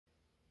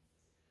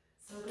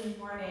So good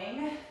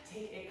morning.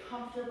 Take a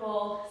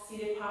comfortable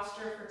seated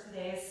posture for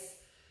today's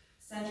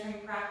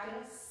centering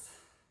practice.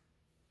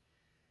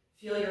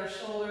 Feel your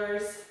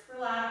shoulders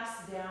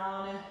relax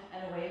down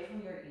and away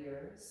from your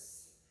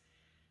ears.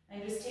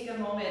 And just take a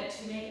moment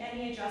to make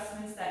any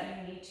adjustments that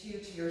you need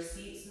to your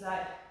seat so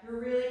that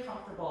you're really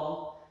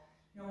comfortable.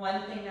 You know,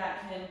 one thing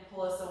that can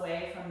pull us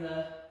away from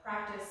the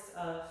practice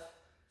of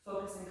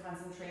focus and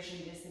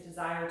concentration is the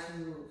desire to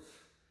move,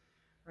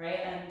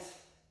 right? And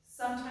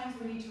sometimes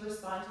we need to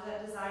respond to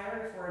that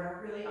desire if we're in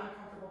a really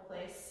uncomfortable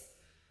place,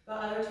 but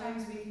other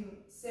times we can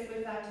sit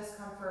with that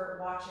discomfort,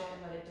 watch it,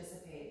 and let it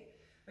dissipate.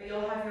 But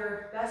you'll have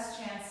your best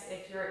chance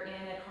if you're in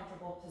a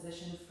comfortable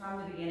position from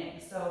the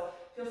beginning. So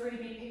feel free to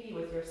be picky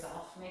with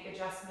yourself, make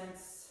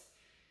adjustments,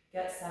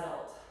 get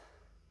settled.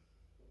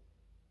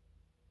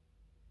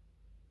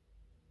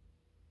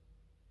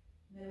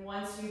 And then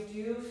once you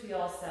do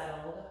feel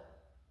settled,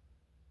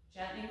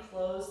 gently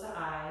close the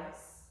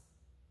eyes.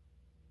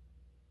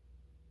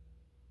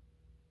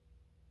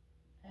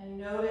 And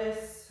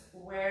notice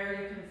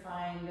where you can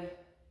find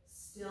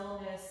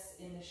stillness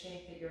in the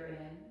shape that you're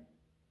in.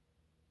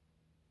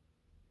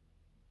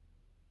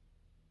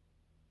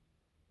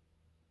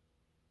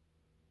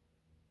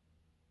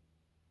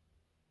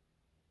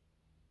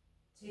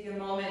 Take a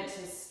moment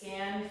to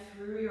scan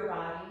through your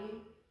body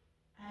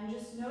and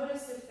just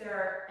notice if there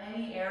are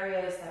any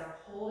areas that are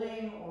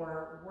holding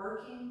or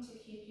working to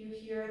keep you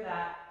here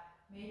that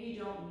maybe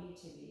don't need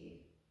to be.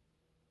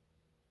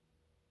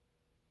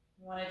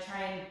 You want to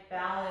try and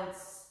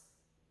balance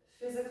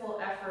physical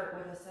effort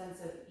with a sense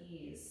of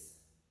ease,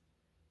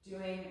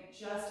 doing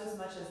just as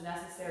much as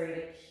necessary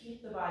to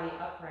keep the body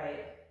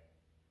upright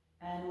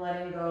and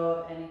letting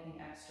go of anything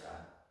extra.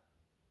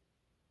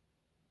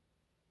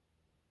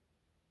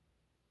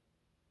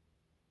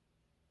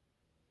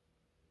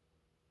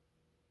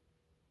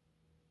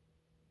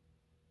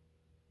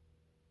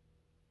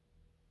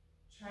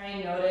 Try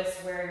and notice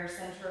where your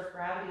center of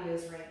gravity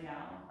is right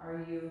now.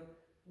 Are you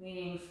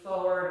leaning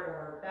forward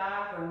or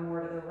back, or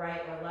more to the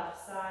right or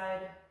left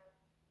side?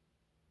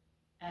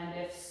 And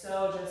if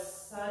so,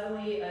 just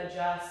subtly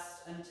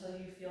adjust until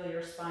you feel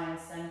your spine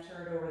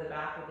centered over the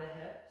back of the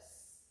hips.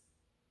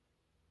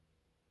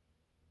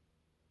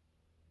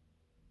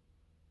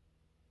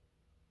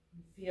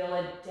 Feel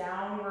a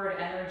downward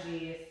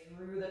energy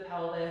through the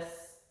pelvis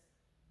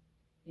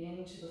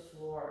into the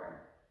floor.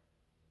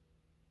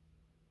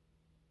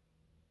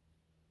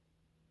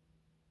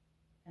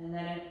 And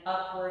then an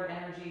upward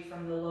energy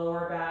from the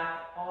lower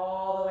back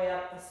all the way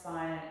up the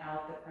spine and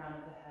out the crown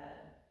of the head.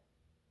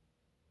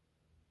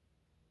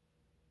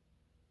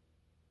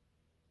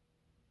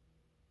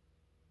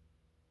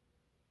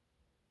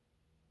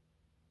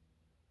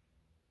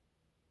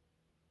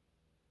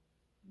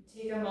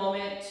 Take a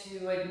moment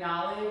to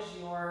acknowledge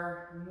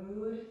your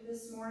mood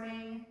this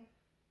morning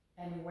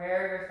and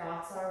where your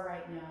thoughts are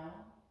right now.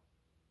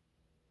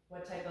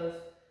 What type of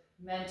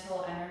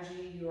mental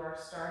energy you are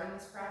starting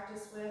this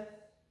practice with.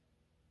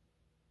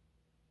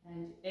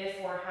 And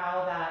if or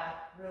how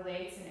that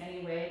relates in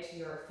any way to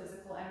your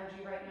physical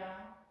energy right now.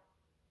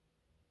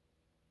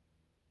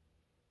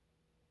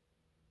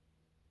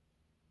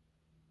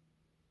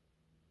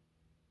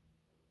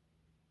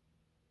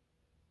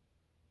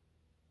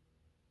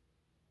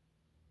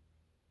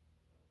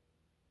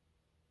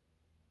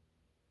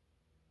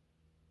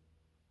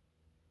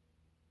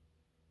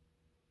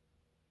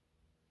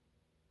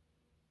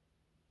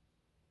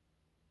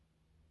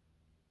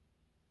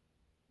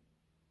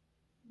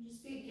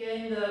 Just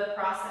begin the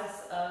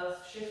process of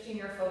shifting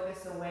your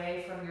focus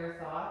away from your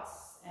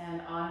thoughts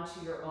and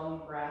onto your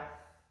own breath.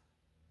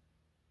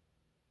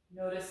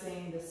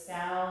 Noticing the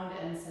sound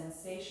and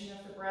sensation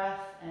of the breath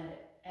and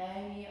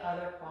any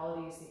other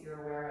qualities that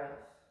you're aware of.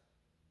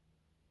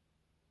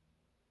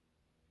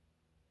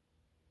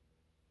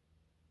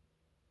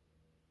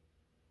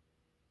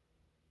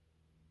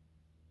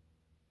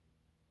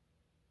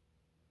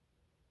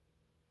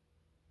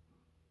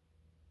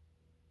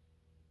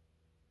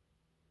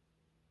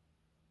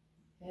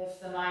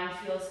 If the mind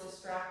feels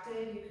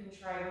distracted, you can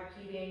try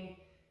repeating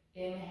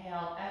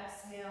inhale,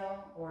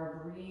 exhale, or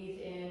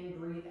breathe in,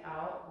 breathe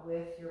out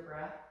with your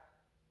breath.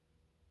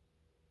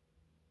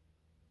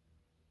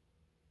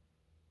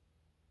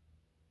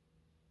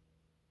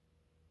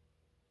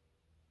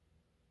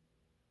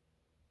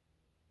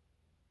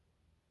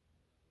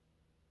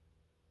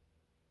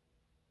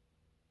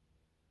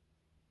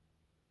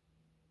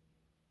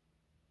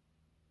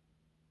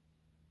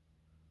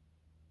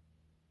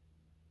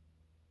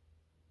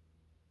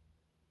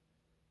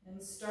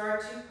 And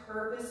start to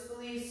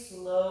purposefully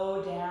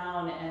slow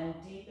down and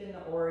deepen the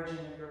origin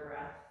of your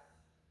breath,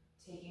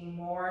 taking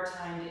more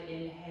time to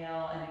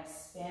inhale and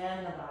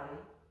expand the body,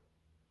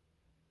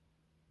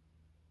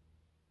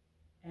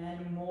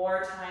 and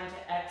more time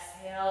to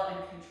exhale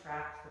and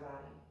contract the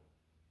body.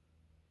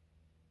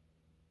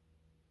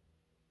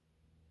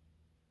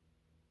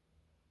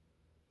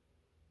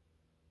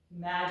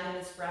 Imagine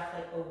this breath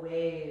like a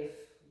wave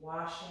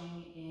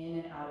washing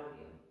in and out of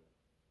you.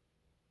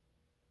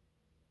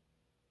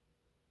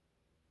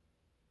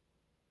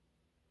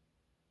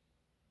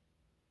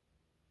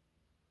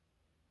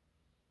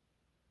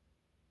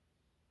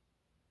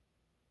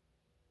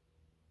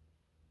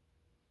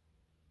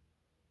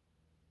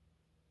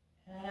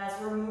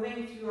 we're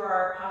moving through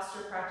our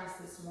posture practice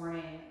this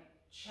morning,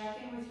 check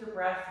in with your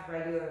breath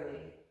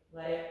regularly.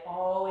 Let it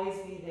always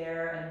be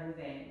there and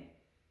moving.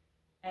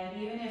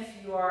 And even if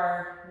you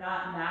are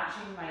not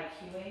matching my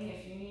cueing,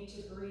 if you need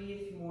to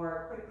breathe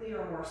more quickly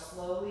or more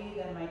slowly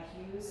than my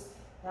cues,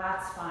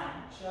 that's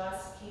fine.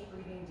 Just keep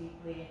breathing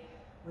deeply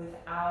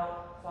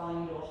without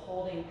falling into a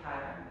holding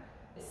pattern.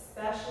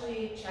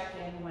 Especially check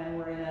in when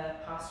we're in a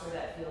posture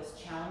that feels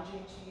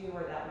challenging to you,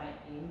 or that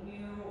might be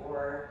new,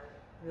 or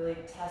really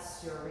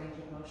tests your range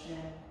of motion.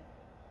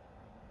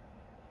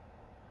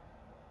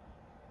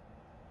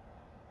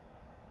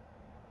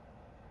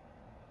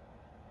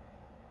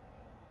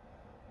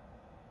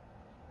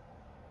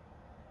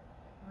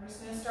 We're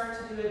just going to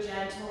start to do a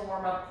gentle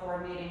warm-up,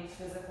 coordinating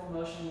physical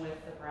motion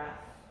with the breath.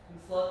 You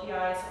float the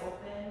eyes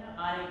open.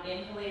 On an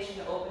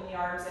inhalation, open the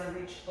arms and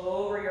reach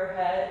over your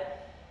head.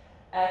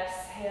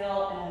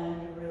 Exhale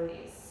and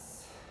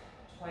release.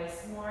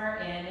 Twice more.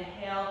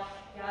 Inhale,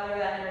 gather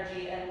that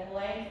energy and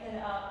lengthen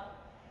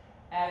up.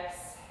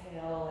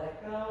 Exhale, let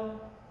it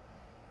go.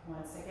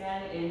 Once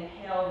again,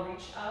 inhale,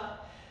 reach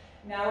up.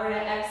 Now we're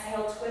going to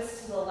exhale,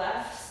 twist to the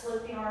left,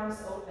 split the arms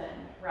open.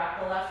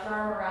 Wrap the left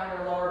arm around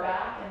your lower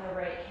back and the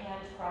right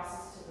hand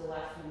crosses to the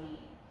left knee.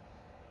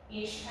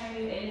 Each time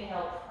you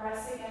inhale,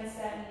 press against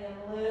that knee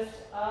and lift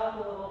up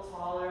a little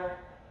taller.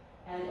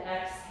 And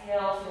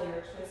exhale, feel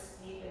your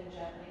twist deepen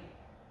gently.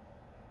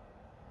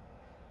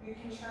 You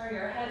can turn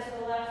your head to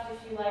the left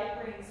if you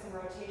like, bringing some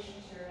rotation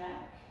to your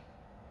neck.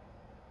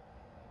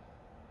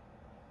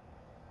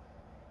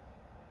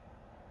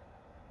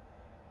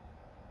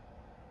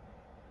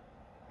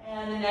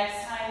 And the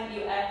next time that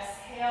you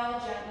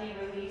exhale, gently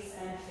release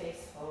and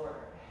face forward.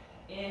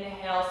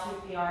 Inhale,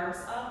 sweep the arms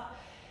up.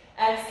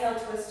 Exhale,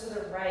 twist to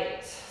the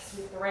right.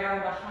 Sweep the right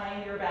arm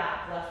behind your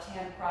back. Left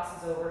hand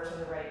crosses over to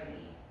the right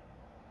knee.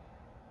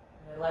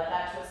 Let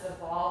that twist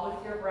evolve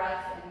with your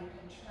breath, and you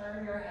can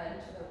turn your head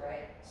to the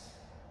right.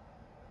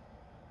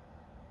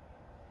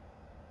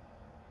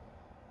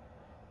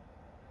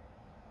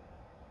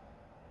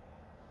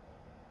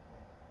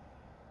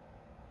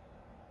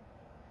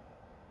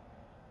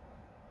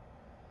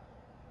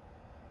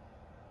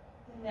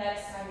 The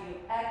next time you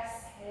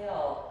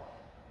exhale,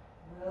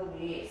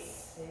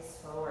 release, face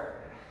forward.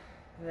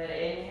 Good,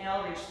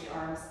 inhale, reach the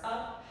arms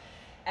up.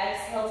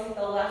 Exhale, take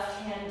the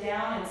left hand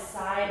down and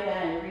side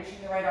bend,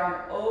 reaching the right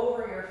arm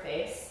over your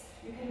face.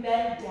 You can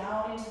bend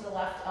down into the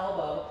left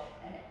elbow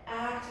and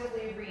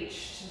actively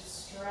reach to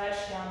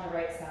stretch down the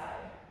right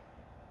side.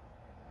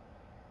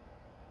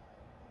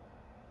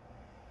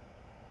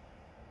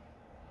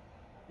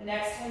 The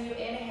next time you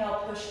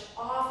inhale, push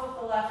off with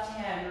the left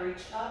hand,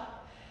 reach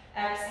up.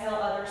 Exhale,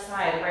 other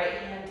side, right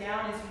hand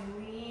down as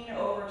you lean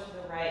over to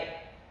the right.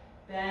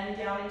 Bend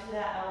down into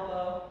that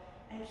elbow.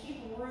 And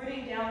keep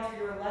rooting down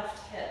through your left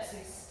hip so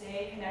you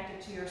stay connected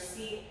to your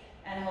seat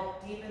and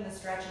help deepen the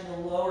stretch in the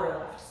lower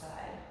left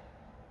side.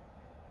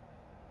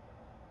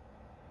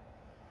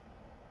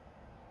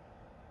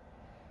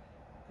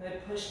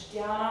 Good, push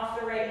down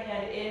off the right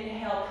hand.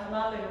 Inhale, come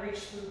up and reach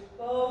through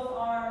both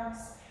arms.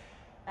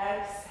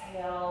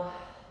 Exhale,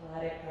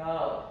 let it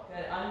go.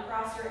 Good,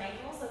 uncross your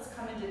ankles. Let's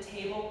come into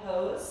table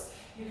pose.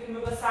 You can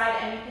move aside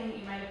anything that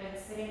you might have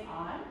been sitting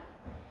on.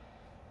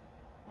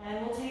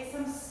 And we'll take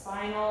some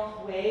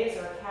spinal waves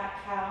or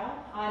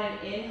cat-cow. On an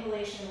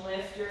inhalation,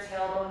 lift your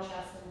tailbone,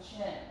 chest, and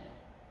chin.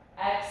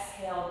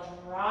 Exhale,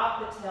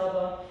 drop the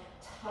tailbone,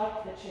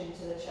 tuck the chin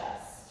to the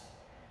chest.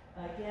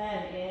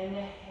 Again,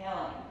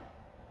 inhaling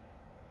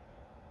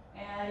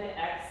and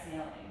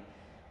exhaling.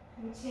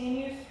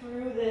 Continue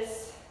through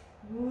this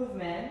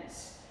movement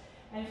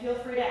and feel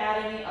free to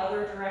add any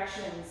other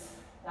directions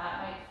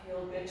that might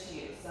feel good to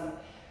you. Some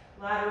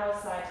lateral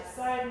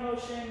side-to-side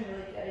motion,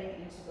 really getting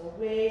into the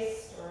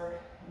waist or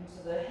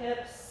into the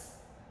hips,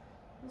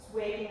 just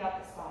waking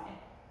up the spine.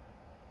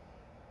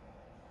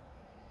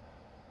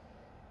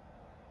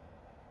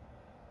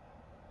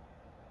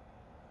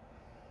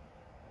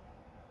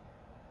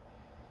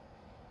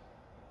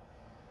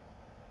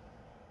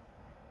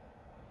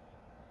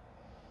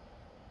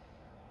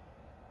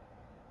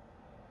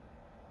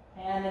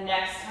 And the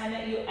next time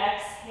that you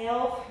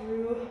exhale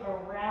through a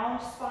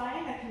round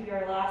spine, that can be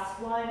our last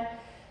one.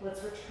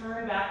 Let's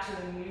return back to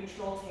the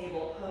neutral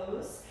table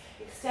pose.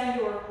 Extend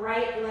your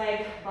right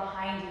leg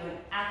behind you and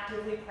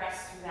actively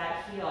press through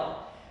that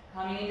heel.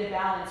 Coming into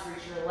balance,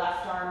 reach your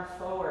left arm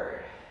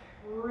forward.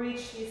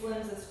 Reach these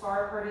limbs as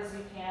far apart as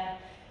you can.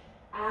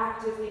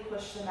 Actively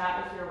push the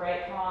mat with your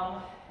right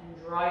palm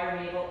and draw your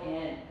navel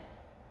in.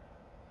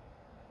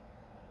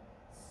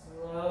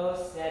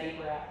 Slow, steady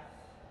breath.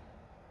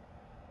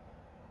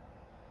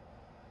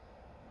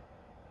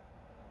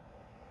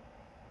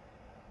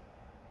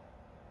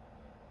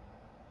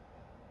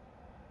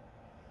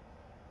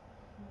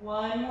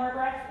 One more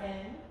breath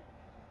in.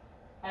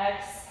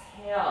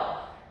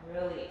 Exhale,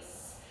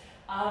 release.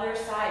 Other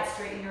side,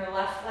 straighten your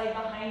left leg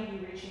behind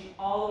you, reaching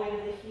all the way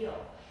to the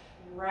heel.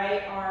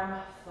 Right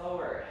arm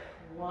forward.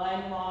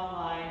 One long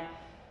line,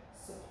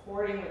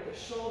 supporting with the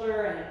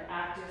shoulder and an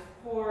active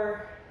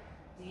core.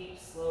 Deep,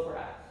 slow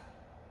breath.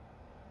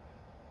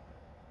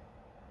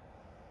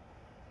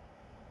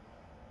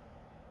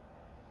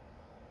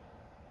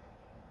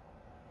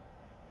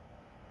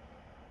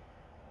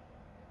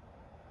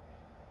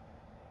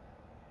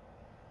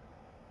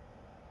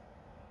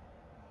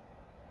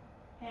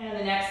 And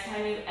the next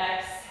time you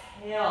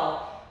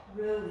exhale,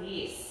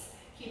 release.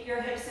 Keep your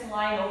hips in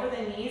line over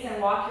the knees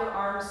and walk your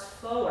arms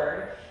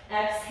forward.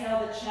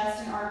 Exhale the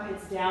chest and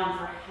armpits down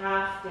for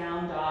half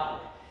down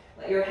dog.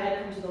 Let your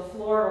head come to the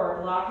floor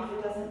or block if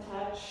it doesn't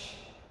touch.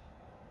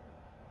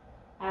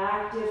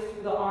 Active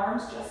through the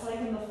arms, just like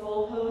in the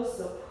full pose,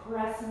 so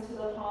press into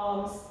the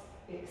palms,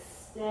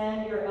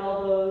 extend your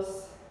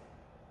elbows.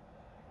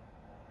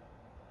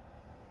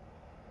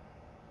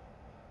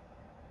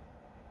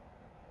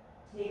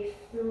 Take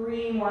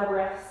 3 more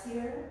breaths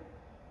here.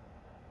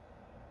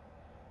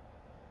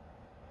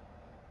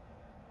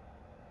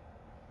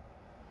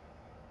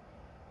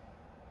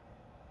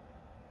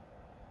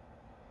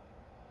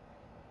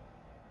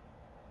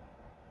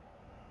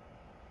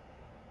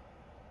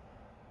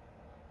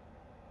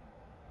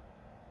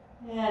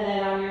 And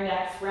then on your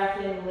next breath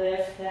in,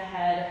 lift the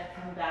head,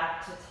 come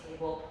back to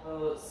table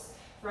pose.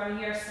 From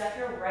here, step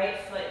your right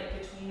foot in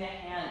between the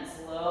hands,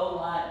 low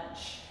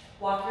lunge.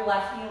 Walk your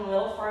left knee a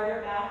little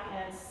farther back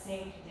and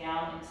sink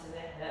down into the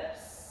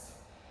hips.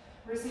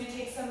 We're just going to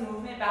take some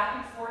movement back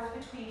and forth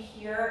between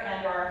here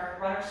and our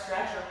runner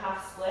stretch or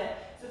half split.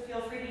 So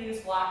feel free to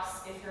use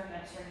blocks if your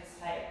hamstring is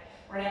tight.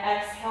 We're going to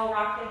exhale,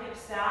 rock the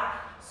hips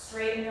back,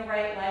 straighten the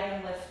right leg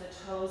and lift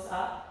the toes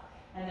up.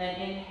 And then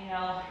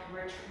inhale,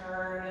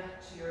 return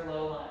to your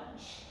low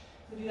lunge.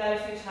 So do that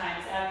a few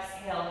times.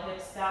 Exhale,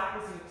 hips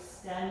back as you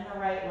extend the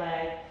right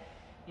leg.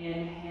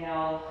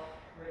 Inhale,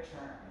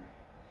 return.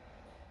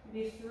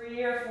 Maybe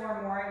 3 or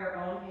 4 more at your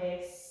own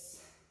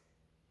pace.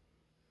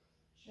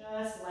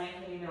 Just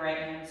lengthening the right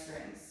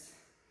hamstrings.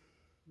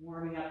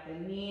 Warming up the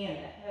knee and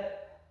the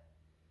hip.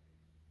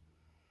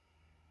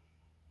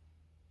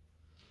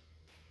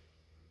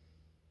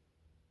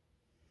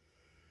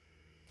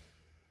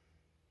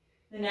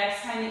 The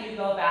next time that you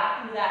go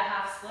back into that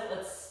half split,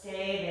 let's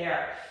stay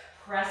there.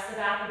 Press the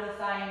back of the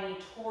thigh and knee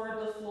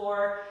toward the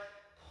floor.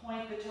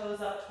 Point the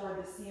toes up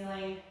toward the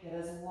ceiling. Get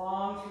as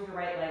long through the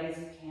right leg as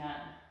you can.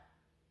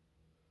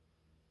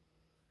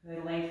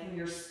 Good, lengthen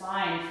your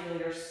spine. Feel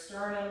your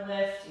sternum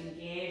lift.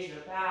 Engage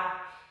your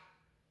back.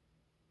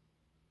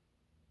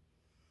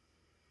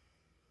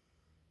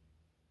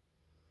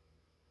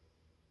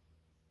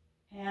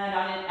 And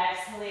on an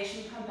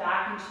exhalation, come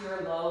back into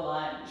your low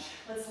lunge.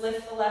 Let's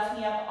lift the left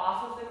knee up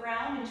off of the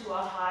ground into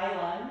a high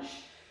lunge.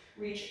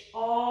 Reach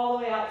all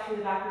the way up through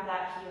the back of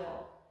that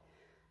heel.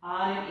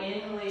 On an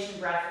inhalation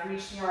breath,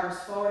 reach the arms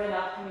forward and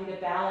up, coming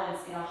to balance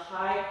in a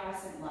high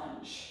crescent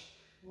lunge.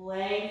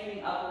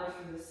 Lengthening upward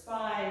through the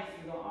spine,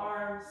 through the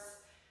arms,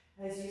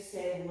 as you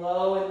stay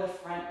low in the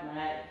front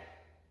leg.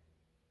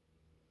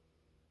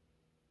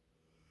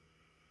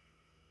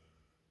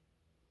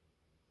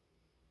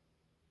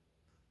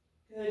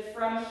 Good.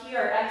 From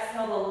here,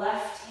 exhale the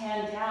left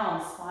hand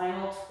down,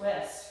 spinal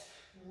twist.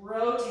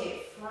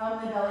 Rotate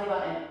from the belly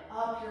button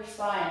up your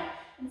spine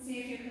and see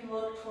if you can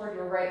look toward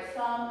your right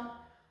thumb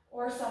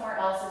or somewhere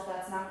else if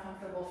that's not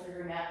comfortable for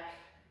your neck.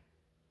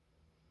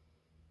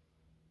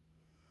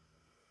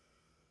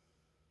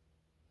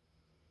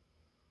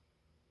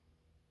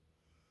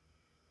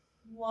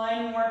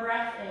 One more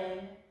breath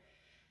in.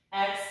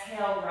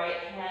 Exhale, right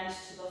hand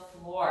to the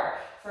floor.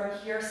 From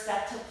here,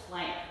 step to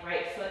plank,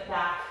 right foot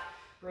back.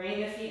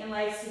 Bring the feet and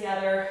legs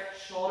together,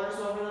 shoulders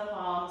over the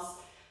palms.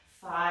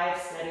 5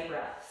 steady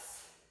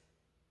breaths.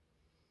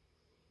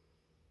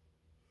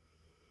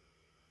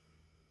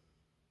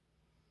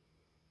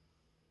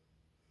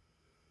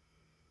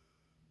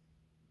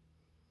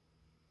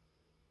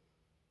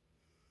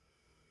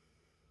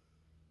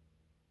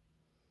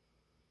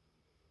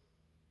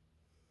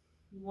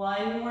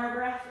 One more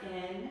breath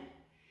in.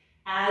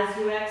 As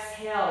you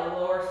exhale,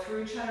 lower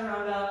through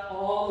chaturanga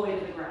all the way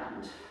to the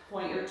ground.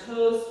 Point your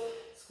toes,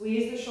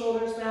 squeeze the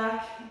shoulders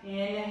back.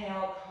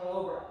 Inhale,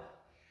 cobra.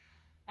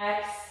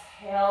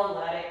 Exhale,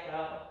 let it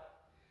go.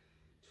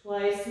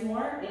 Twice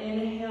more.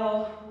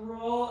 Inhale,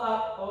 roll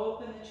up,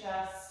 open the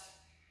chest.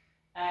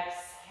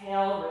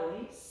 Exhale,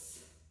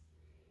 release.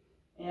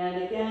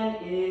 And again,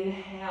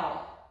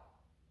 inhale.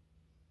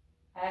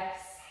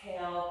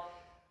 Exhale,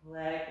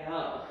 let it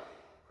go.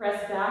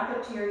 Press back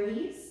up to your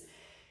knees,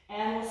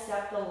 and we'll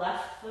step the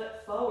left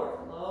foot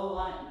forward, low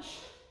lunge.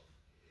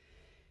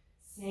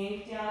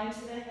 Sink down into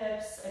the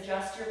hips,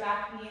 adjust your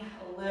back knee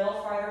a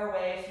little farther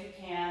away if you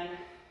can.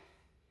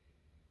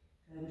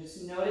 And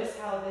just notice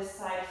how this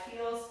side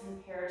feels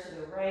compared to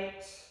the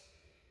right.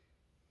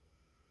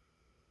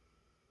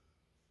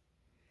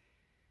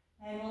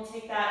 And we'll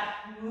take that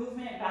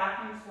movement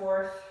back and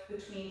forth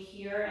between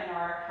here and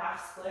our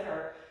half split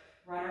or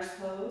runner's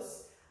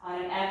pose. On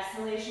an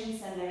exhalation,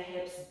 send the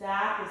hips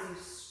back as you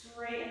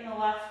straighten the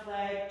left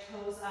leg,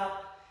 toes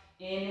up.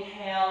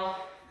 Inhale,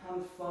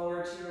 come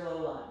forward to your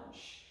low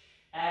lunge.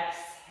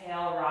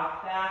 Exhale,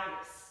 rock back,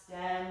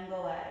 extend the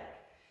leg.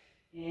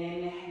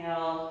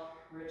 Inhale,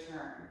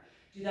 return.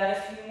 Do that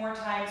a few more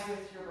times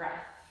with your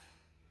breath.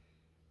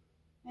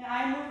 And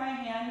I move my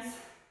hands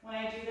when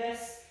I do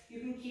this. You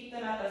can keep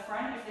them at the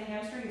front if the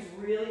hamstring is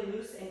really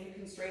loose and you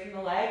can straighten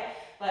the leg,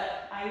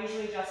 but I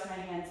usually adjust my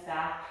hands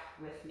back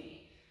with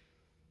me.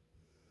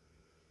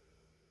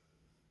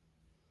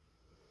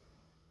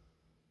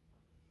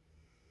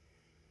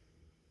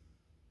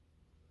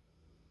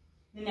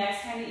 The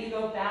next time that you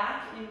go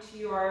back into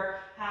your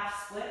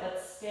half split,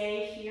 let's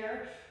stay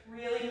here.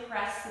 Really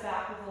press the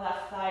back of the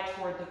left thigh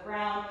toward the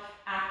ground.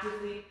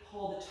 Actively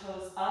pull the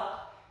toes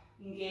up,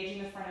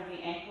 engaging the front of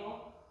the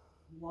ankle,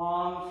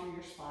 long through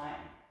your spine.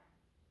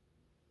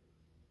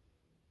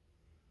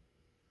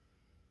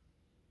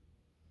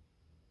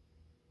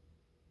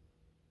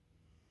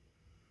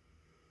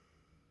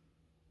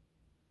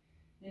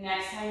 The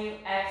next time you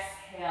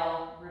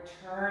exhale,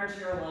 return to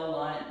your low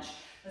lunge.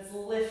 Let's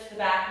lift the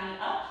back knee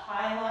up,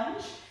 high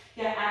lunge.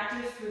 Get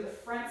active through the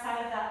front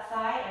side of that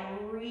thigh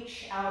and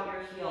reach out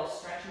your heel,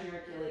 stretching your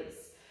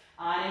Achilles.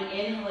 On an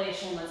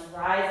inhalation, let's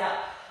rise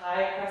up,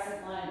 high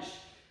crescent lunge.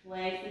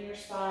 Lengthen your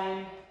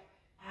spine,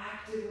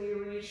 actively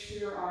reach through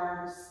your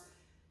arms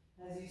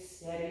as you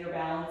steady your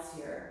balance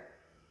here.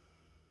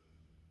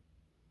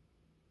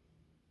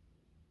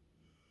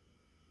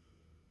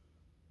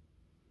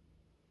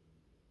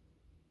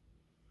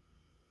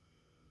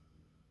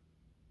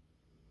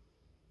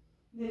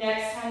 The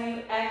next time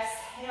you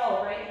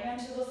exhale, right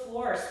hand to the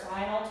floor,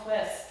 spinal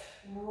twist.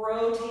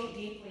 Rotate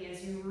deeply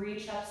as you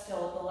reach up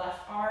still with the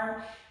left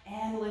arm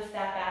and lift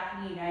that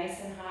back knee nice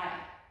and high.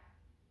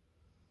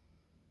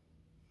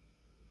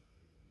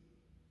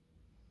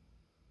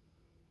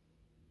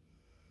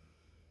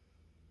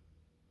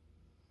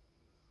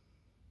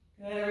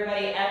 Good,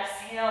 everybody.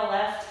 Exhale,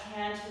 left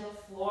hand to the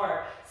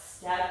floor.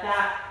 Step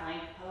back,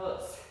 plank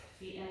pose.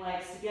 Feet and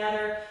legs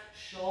together,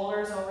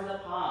 shoulders over the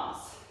palms.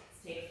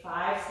 Let's take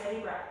 5 steady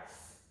breaths.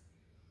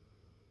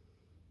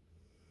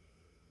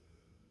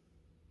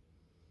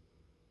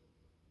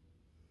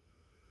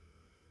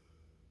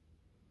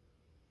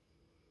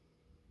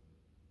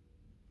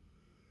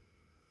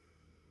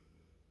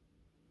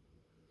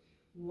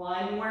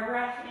 One more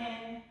breath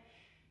in.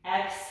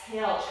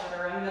 Exhale,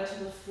 chaturanga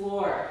to the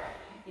floor.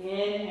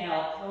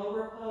 Inhale,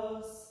 cobra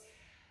pose.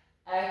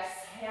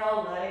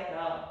 Exhale, let it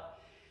go.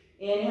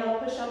 Inhale,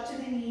 push up to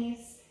the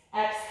knees.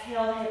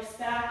 Exhale, hips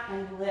back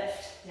and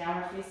lift.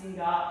 Downward facing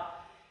dog.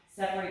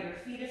 Separate your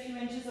feet a few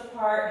inches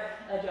apart.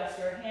 Adjust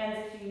your hands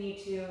if you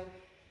need to.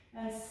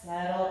 And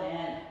settle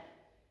in.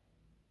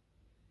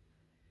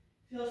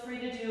 Feel free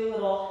to do a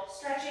little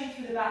stretching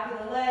through the back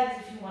of the legs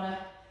if you want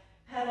to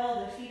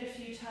pedal the feet a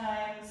few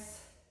times.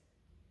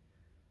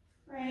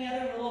 Or any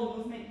other little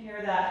movement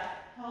here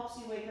that helps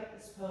you wake up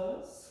this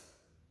pose.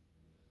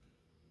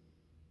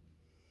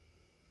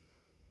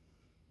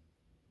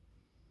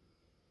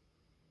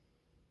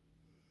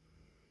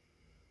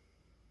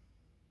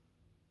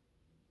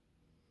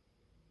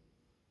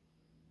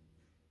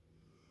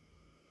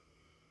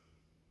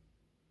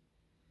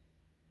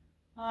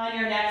 On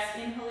your next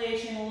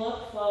inhalation,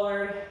 look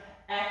forward.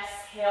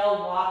 Exhale,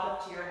 walk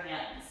up to your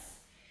hands.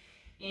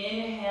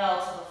 Inhale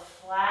to the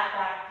flat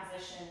back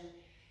position.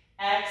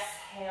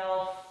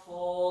 Exhale,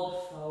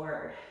 fold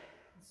forward.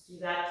 Let's do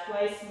that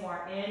twice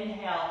more.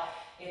 Inhale,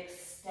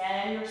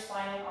 extend your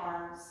spine and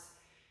arms.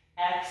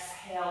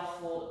 Exhale,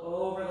 fold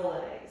over the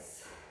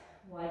legs.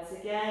 Once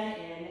again,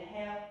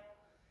 inhale.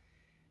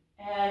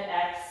 And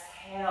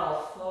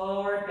exhale,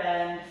 forward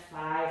bend,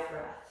 5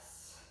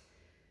 breaths.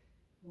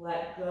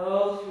 Let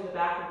go through the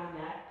back of the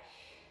neck.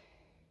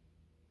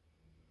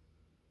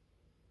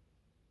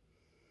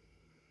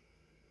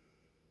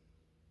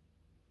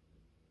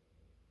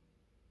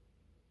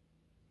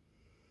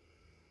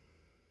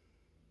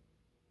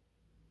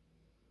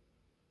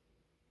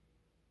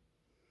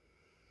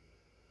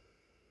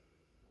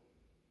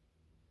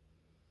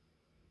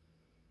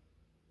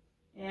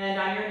 And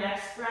on your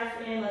next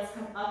breath in, let's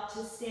come up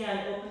to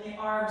stand. Open the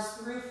arms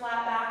through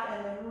flat back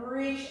and then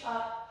reach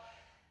up.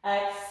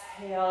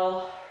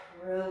 Exhale,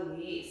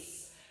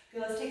 release.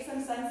 Okay, let's take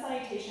some sun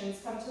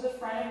salutations. Come to the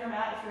front of your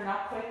mat if you're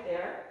not quite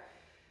there.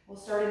 We'll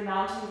start in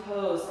mountain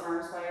pose,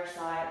 arms by your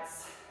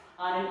sides.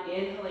 On an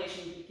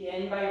inhalation,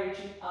 begin by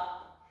reaching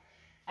up.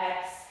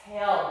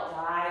 Exhale,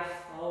 dive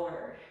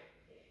forward.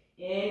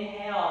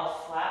 Inhale,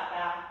 flat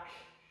back.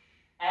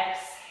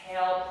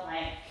 Exhale,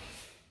 plank.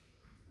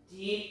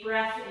 Deep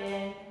breath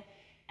in.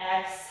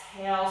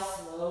 Exhale,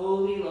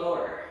 slowly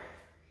lower.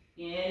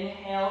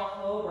 Inhale,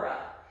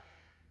 cobra.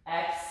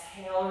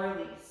 Exhale,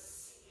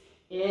 release.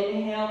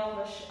 Inhale,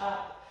 push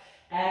up.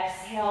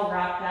 Exhale,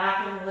 rock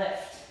back and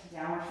lift.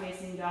 Downward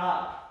facing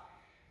dog.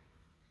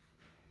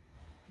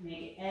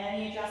 Make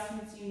any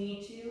adjustments you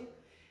need to,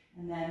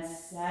 and then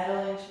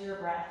settle into your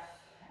breath.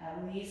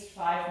 At least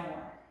 5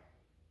 more.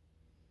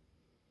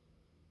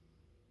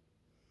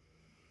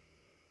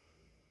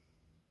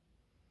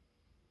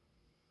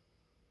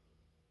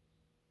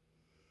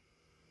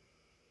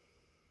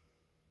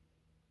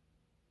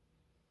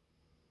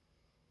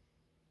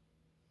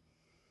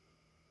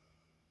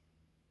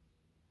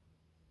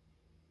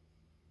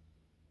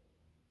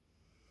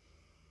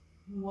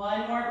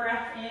 One more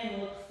breath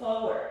in, look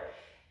forward.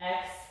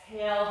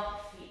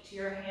 Exhale, feet to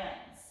your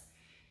hands.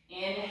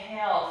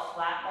 Inhale,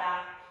 flat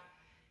back.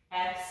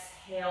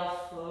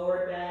 Exhale,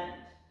 forward bend.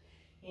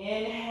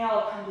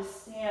 Inhale, come to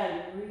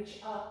stand,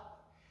 reach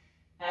up.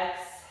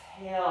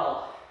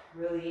 Exhale,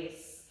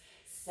 release.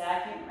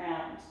 Second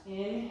round.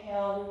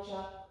 Inhale, reach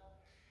up.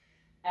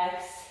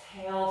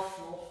 Exhale,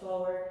 fold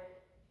forward.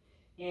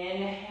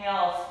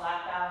 Inhale,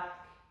 flat back.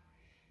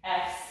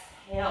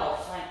 Exhale,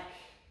 plank.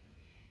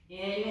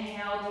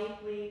 Inhale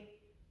deeply.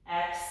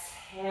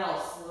 Exhale,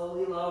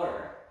 slowly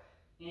lower.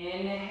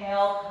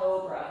 Inhale,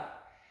 cobra.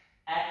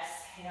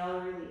 Exhale,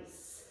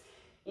 release.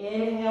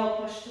 Inhale,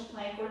 push to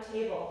plank or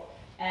table.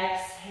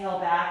 Exhale,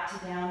 back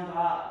to down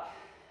dog.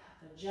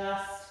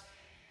 Adjust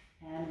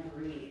and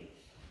breathe.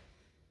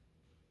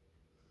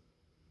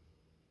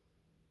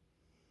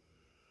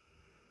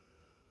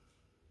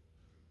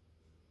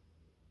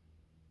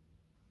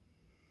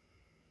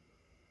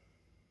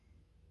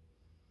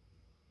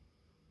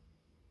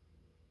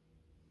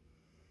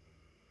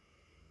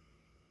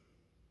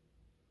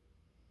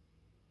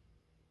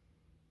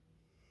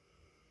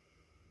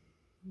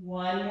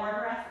 One more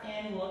breath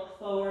in, look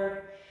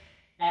forward.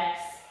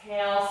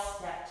 Exhale,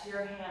 step to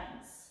your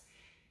hands.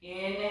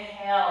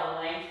 Inhale,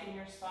 lengthen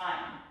your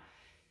spine.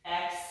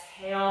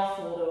 Exhale,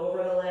 fold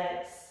over the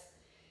legs.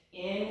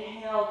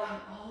 Inhale,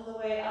 come all the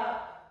way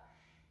up.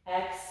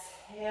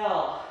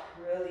 Exhale,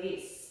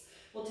 release.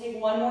 We'll take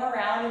one more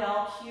round and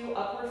I'll cue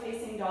upward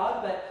facing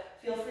dog, but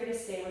feel free to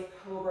stay with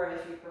cobra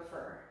if you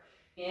prefer.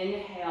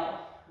 Inhale,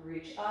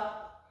 reach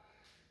up.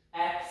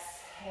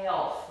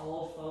 Exhale,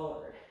 fold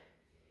forward.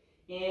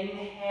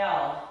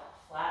 Inhale,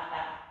 flat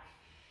back.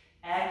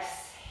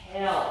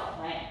 Exhale,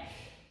 plank.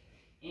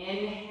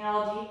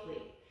 Inhale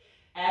deeply.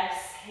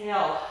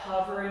 Exhale,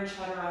 hover in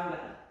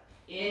chaturanga.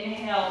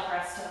 Inhale,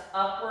 press to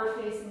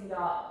upward facing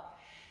dog.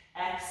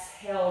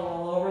 Exhale,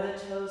 roll over the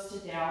toes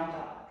to down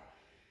dog.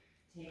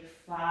 Take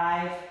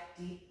 5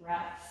 deep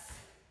breaths.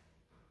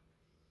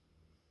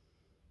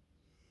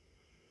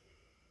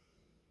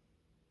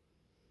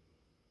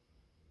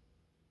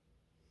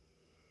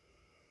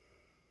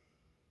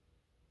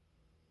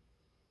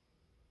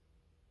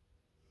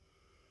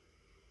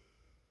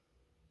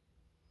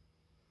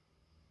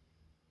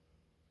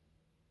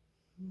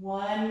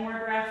 One more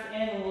breath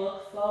in,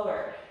 look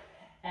forward.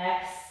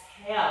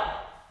 Exhale,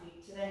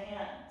 feet to the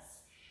hands.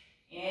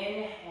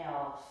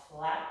 Inhale,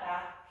 flat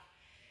back.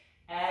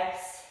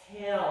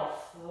 Exhale,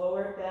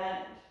 forward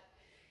bend.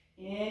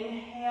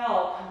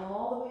 Inhale, come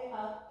all the way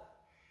up.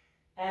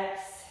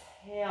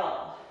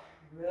 Exhale,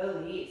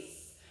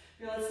 release.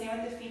 Here, let's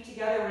stand with the feet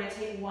together. We're going to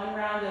take one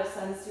round of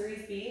Sun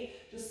Series B,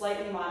 just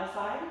slightly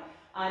modified.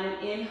 On an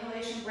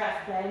inhalation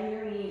breath, bend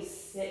your knees,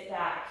 sit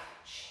back,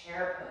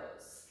 chair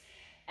pose.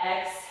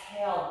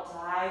 Exhale,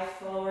 dive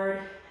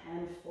forward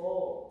and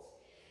fold.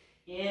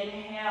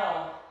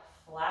 Inhale,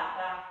 flat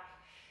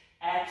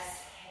back.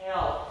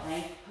 Exhale,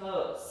 plank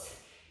pose.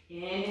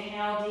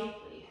 Inhale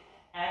deeply.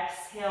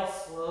 Exhale,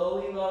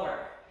 slowly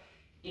lower.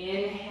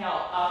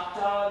 Inhale, up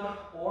dog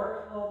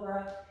or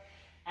cobra.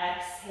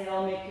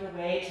 Exhale, make your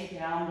way to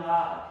down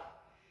dog.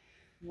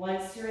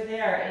 Once you're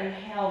there,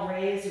 inhale,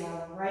 raise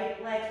your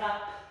right leg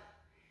up.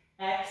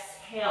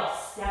 Exhale,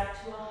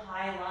 step to a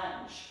high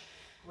lunge.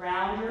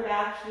 Ground your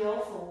back heel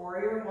for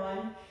warrior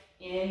one.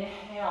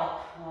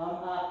 Inhale, come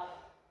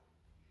up.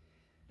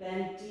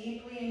 Bend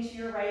deeply into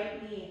your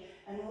right knee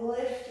and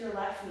lift your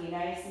left knee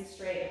nice and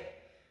straight.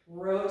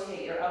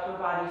 Rotate your upper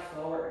body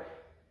forward.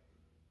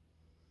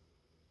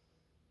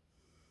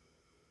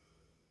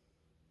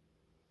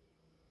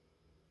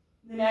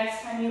 The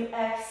next time you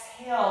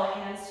exhale,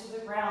 hands to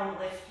the ground,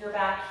 lift your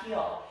back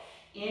heel.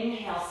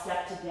 Inhale,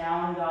 step to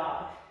down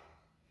dog.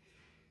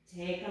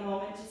 Take a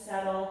moment to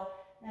settle,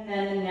 and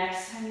then the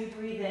next time you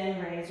breathe in,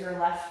 raise your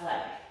left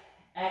leg.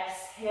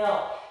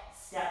 Exhale,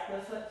 step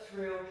the foot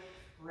through,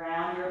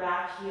 ground your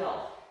back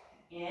heel.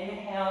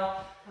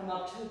 Inhale, come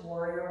up to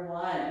warrior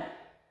one.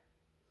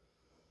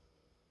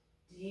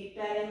 Deep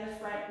bend in the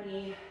front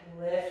knee,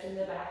 lift in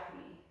the back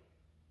knee.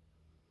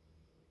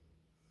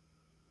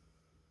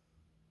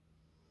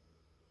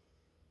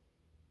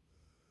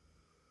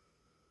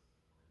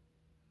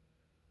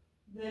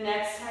 The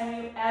next time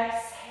you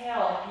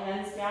exhale,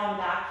 hands down,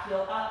 back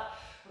heel up.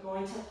 We're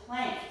going to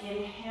plank.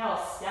 Inhale,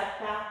 step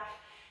back.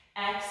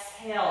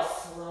 Exhale,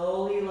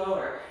 slowly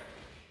lower.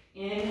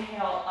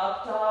 Inhale,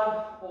 up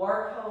dog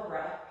or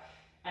cobra.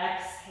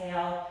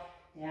 Exhale,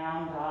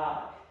 down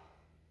dog.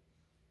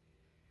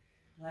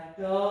 Let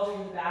go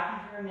through the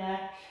back of your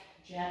neck.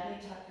 Gently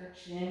tuck your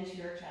chin to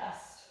your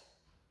chest.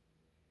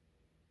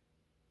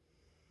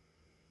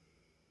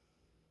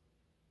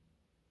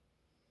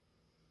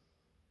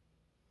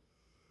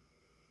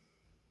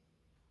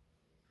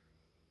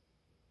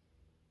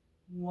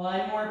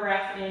 One more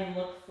breath in,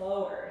 look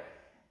forward.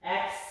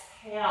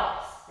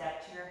 Exhale,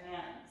 step to your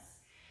hands.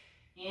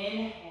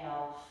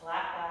 Inhale,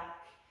 flat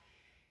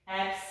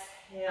back.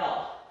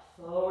 Exhale,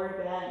 forward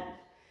bend.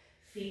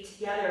 Feet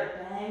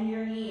together, bend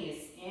your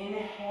knees.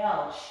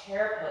 Inhale,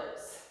 chair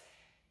pose.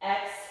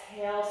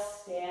 Exhale,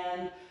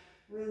 stand.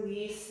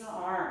 Release the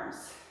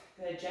arms.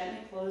 Good,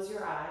 gently close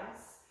your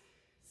eyes.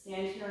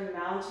 Stand here in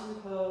mountain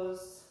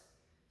pose.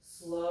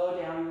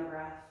 Slow down your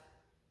breath.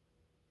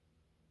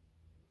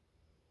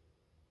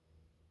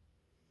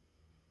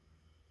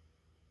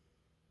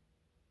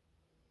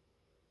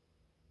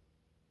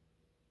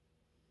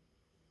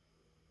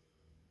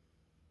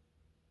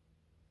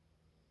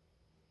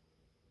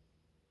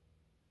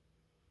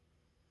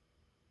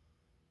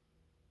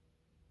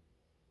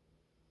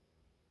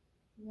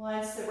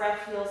 Once the breath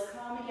feels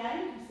calm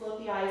again, you can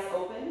float the eyes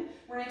open.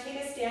 We're going to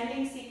take a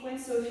standing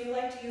sequence, so if you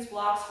like to use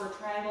blocks for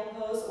triangle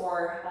pose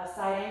or a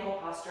side angle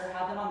posture,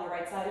 have them on the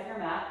right side of your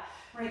mat.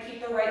 We're going to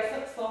keep the right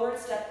foot forward,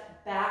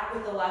 step back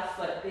with the left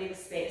foot, big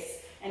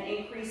space, and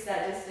increase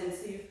that distance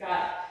so you've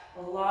got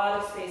a lot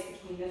of space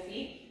between the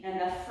feet,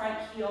 and the front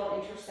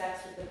heel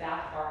intersects with the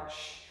back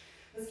arch.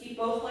 Let's keep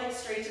both legs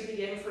straight to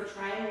begin for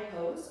triangle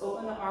pose.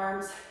 Open the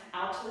arms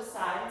out to the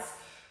sides,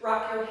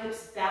 rock your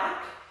hips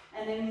back,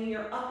 and then lean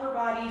your upper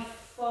body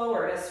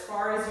forward as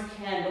far as you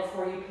can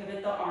before you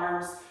pivot the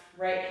arms,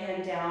 right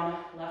hand down,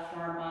 left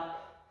arm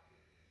up.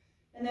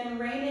 And then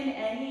rein in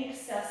any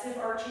excessive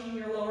arching in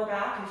your lower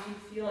back. If you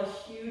feel a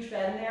huge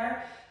bend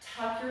there,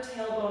 tuck your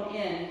tailbone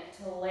in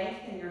to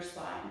lengthen your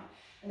spine.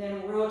 And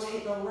then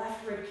rotate the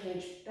left rib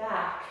cage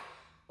back,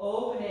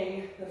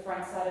 opening the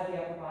front side of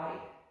the upper body.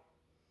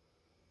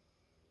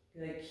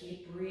 Good,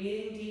 keep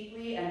breathing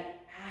deeply and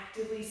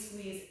actively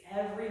squeeze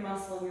every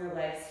muscle in your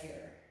legs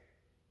here.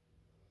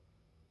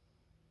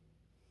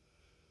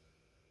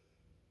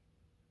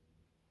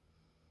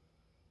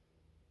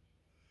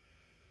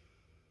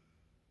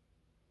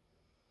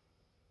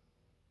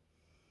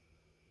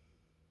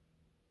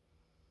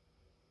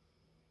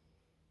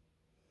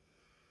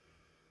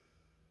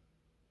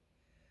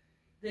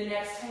 The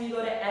next time you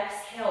go to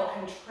exhale,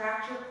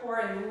 contract your core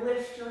and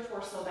lift your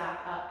torso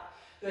back up.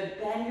 Good,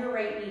 bend your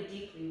right knee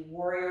deeply,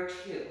 warrior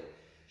two.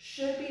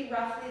 Should be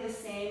roughly the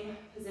same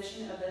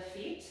position of the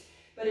feet,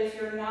 but if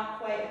you're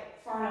not quite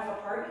far enough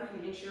apart, you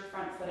can inch your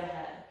front foot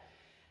ahead.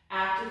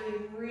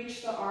 Actively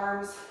reach the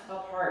arms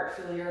apart.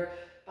 Feel your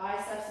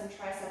biceps and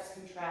triceps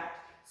contract.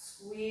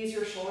 Squeeze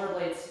your shoulder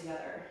blades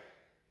together.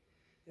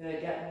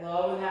 Good, get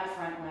low in that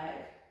front leg.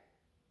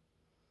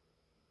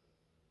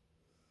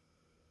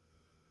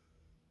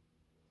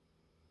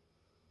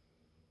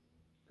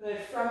 Good,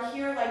 from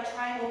here, like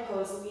triangle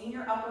pose, lean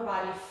your upper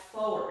body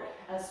forward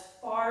as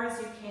far as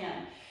you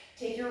can.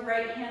 Take your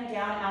right hand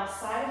down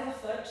outside of the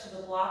foot to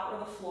the block or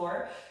the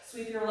floor.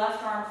 Sweep your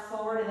left arm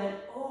forward and then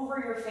over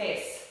your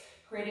face,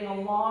 creating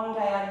a long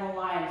diagonal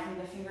line from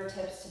the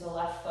fingertips to the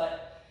left foot.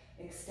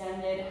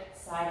 Extended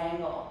side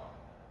angle.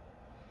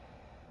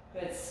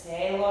 Good,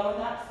 stay low in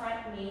that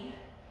front knee.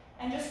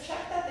 And just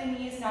check that the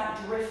knee is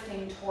not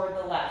drifting toward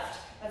the left.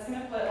 That's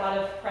going to put a lot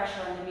of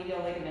pressure on the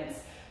medial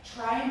ligaments.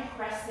 Try and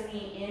press the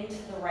knee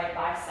into the right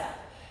bicep.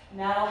 And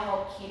that'll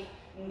help keep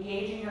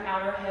engaging your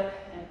outer hip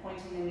and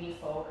pointing the knee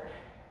forward.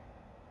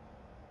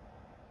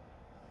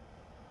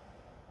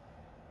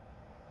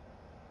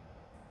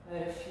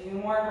 Good, a few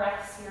more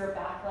breaths here.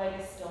 Back leg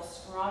is still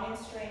strong and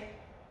straight.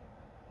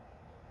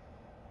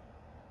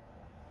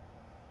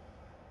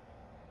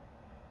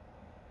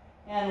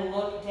 And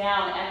look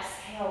down.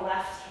 Exhale,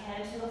 left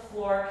hand to the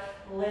floor.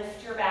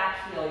 Lift your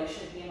back heel. You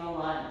should be in a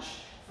lunge.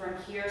 From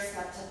here,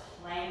 step to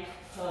plank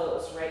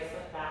pose, right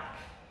foot back.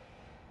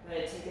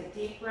 Good, take a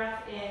deep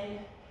breath in.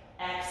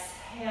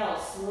 Exhale,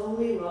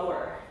 slowly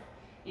lower.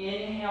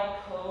 Inhale,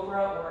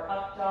 cobra or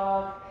up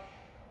dog.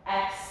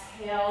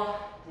 Exhale,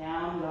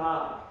 down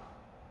dog.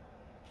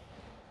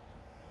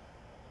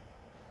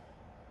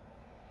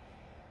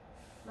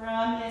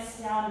 From this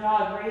down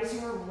dog, raise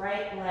your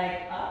right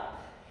leg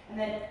up and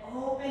then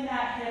open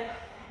that hip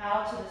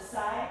out to the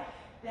side.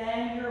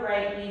 Bend your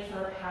right knee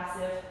for a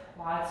passive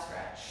quad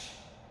stretch.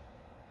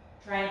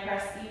 Try and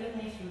press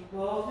evenly through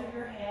both of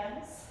your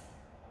hands.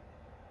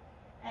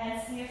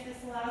 And see if this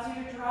allows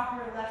you to drop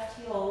your left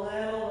heel a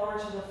little lower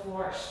to the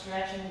floor,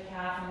 stretching the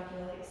calf and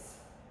Achilles.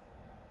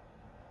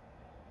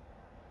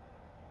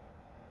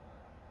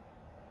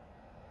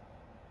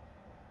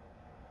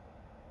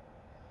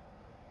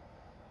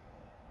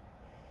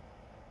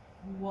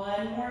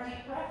 One more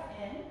deep breath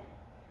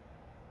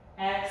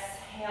in.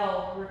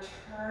 Exhale,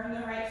 return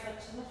the right foot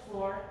to the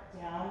floor,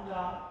 down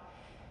dog.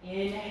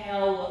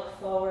 Inhale, look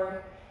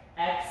forward.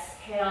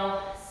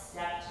 Exhale,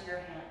 step to your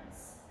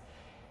hands.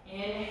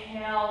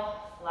 Inhale,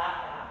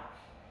 flat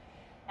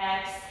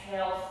back.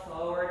 Exhale,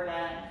 forward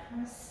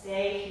bend.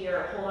 Stay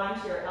here. Hold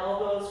on to your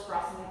elbows,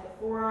 crossing at the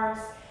forearms,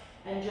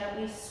 and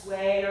gently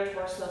sway your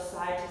torso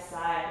side to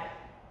side.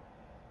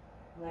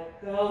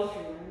 Let go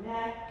through your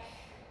neck.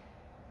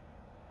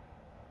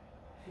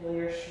 Feel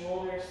your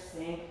shoulders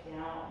sink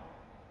down.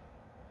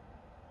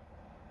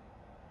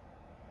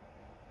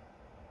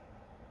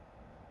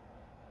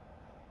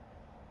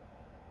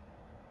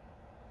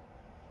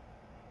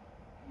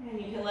 And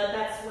you can let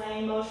that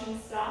swaying motion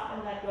stop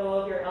and let go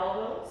of your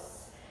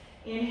elbows.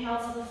 Inhale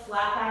to the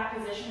flat back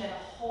position and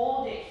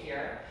hold it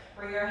here.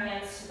 Bring your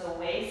hands to the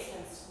waist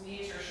and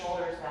squeeze your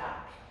shoulders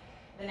back.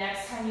 The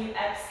next time you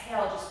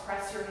exhale, just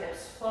press your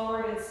hips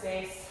forward in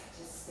space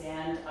to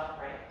stand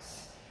upright.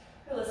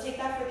 Okay, let's take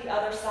that for the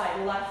other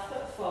side. Left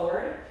foot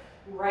forward,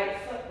 right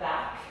foot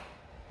back.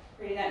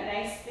 Creating that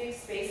nice big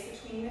space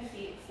between the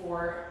feet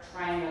for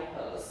triangle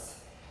pose.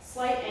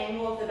 Slight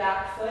angle of the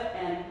back foot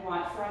and we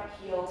want front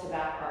heel to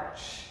back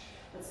arch.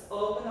 Let's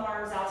open the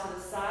arms out to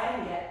the side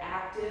and get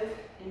active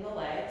in the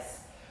legs.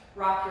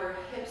 Rock your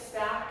hips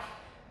back,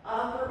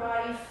 upper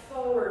body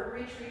forward,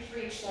 reach, reach,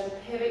 reach. Then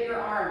pivot your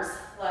arms.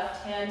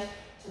 Left hand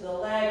to the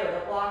leg or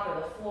the block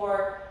or the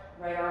floor,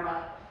 right arm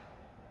up.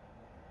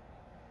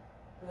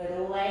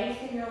 Good,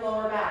 lengthen your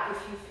lower back.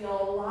 If you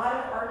feel a lot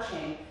of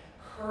arching,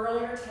 curl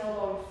your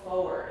tailbone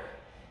forward.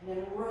 And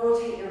then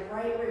rotate your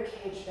right rib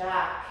cage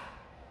back.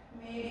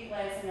 Maybe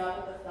glancing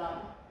up with the thumb.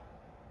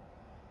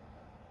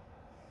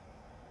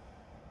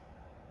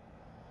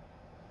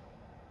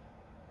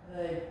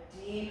 Good,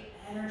 deep,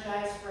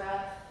 energized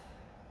breath.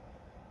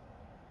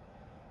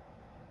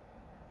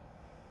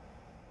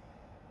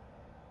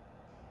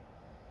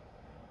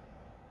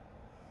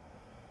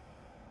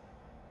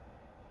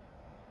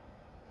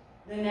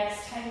 The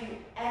next time you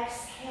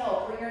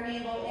exhale, bring your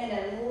navel in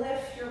and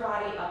lift your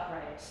body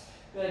upright.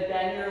 Good,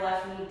 bend your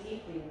left knee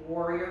deeply,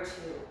 warrior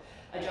two.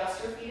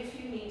 Adjust your feet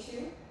if you need to.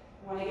 You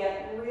want to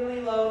get really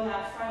low in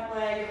that front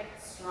leg,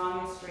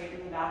 strong and straight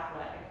in the back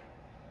leg.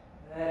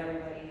 Good,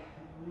 everybody.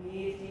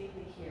 Breathe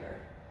deeply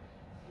here.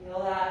 Feel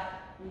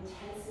that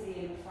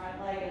intensity in the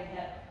front leg and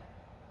hip.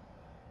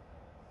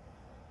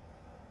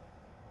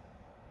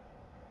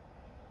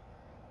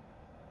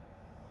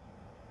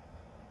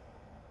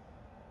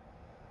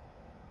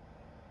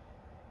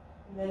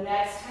 The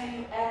next time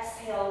you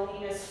exhale,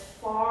 lean as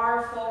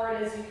far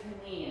forward as you can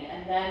lean,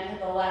 and then put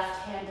the left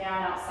hand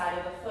down outside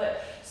of the foot.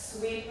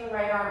 Sweep the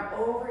right arm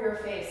over your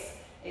face,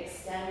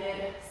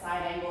 extended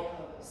side angle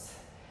pose.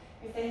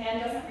 If the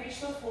hand doesn't reach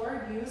the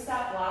floor, use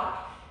that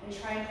block and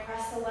try and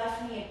press the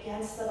left knee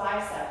against the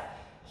bicep,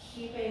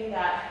 keeping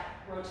that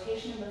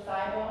rotation of the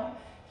thigh bone,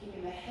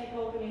 keeping the hip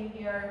opening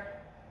here.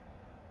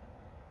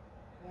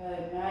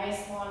 Good,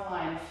 nice long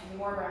line, a few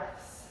more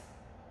breaths.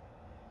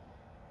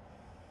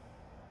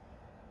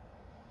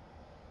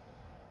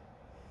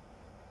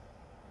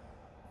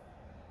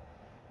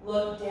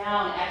 Look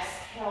down,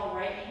 exhale,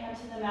 right hand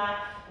to the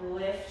mat,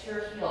 lift your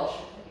heel,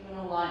 should put you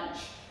in a lunge.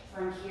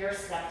 From here,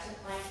 step to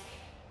plank,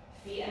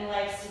 feet and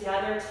legs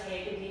together,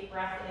 take a deep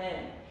breath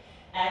in.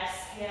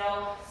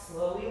 Exhale,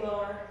 slowly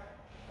lower.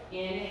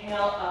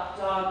 Inhale, up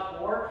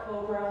dog or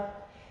cobra.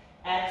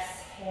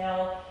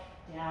 Exhale,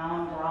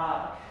 down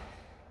dog.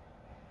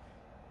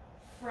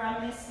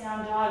 From this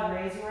down dog,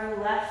 raise your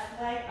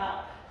left leg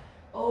up.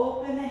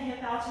 Open the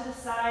hip out to the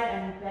side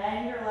and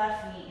bend your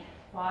left knee,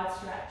 quad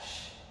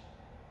stretch.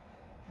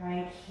 Try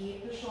and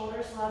keep the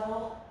shoulders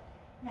level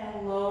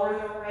and lower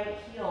the right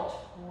heel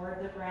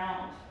toward the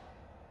ground.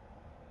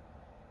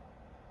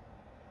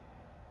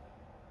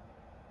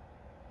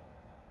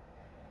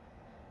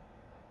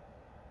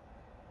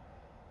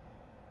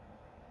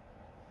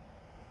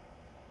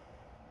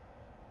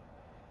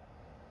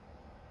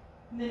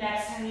 The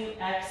next time you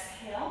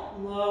exhale,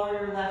 lower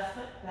your left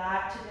foot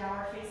back to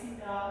downward facing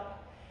dog.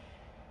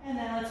 And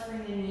then let's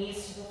bring the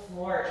knees to the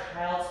floor,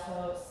 child's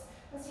pose.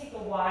 Let's take the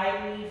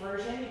wide knee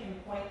version. You can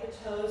point the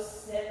toes,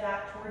 sit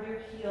back toward your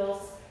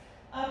heels,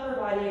 upper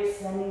body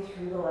extending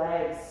through the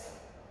legs.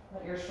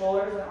 Let your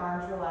shoulders and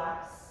arms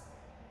relax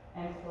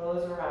and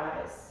close your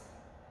eyes.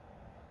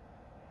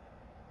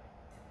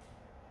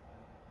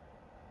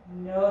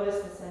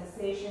 Notice the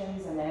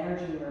sensations and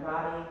energy in your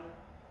body.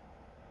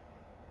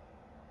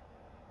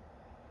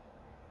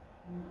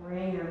 And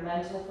bring your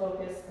mental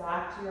focus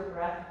back to your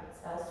breath if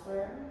it's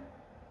elsewhere.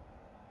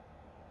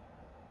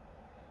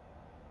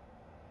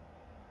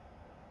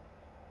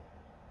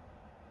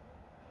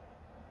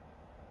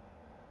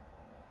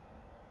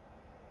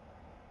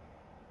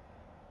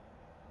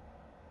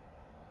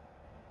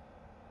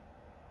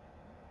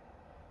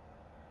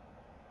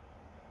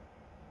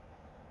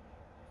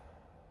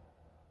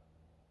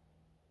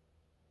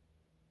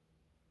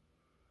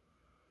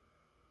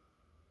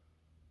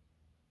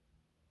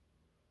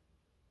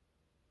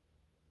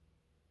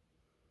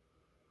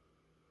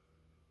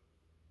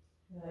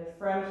 Good.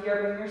 From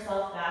here, bring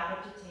yourself back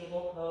up to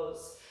table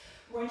pose.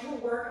 We're going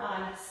to work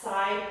on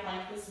side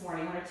plank this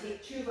morning. We're going to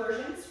take two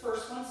versions.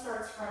 First one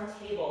starts from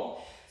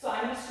table. So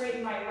I'm going to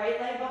straighten my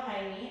right leg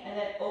behind me and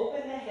then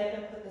open the hip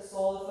and put the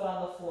sole of the foot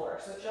on the floor.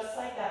 So just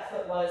like that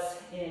foot was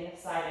in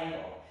side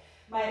angle.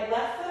 My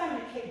left foot I'm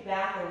going to kick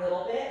back a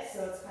little bit,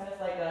 so it's kind of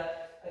like a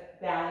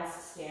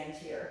balanced stand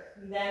here.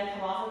 Then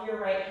come off of your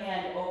right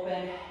hand,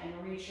 open,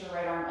 and reach your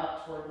right arm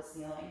up toward the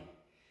ceiling.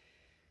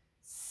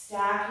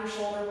 Stack your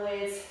shoulder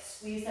blades,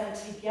 squeeze them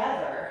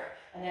together,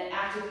 and then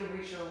actively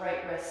reach your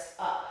right wrist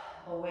up,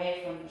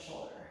 away from the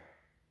shoulder.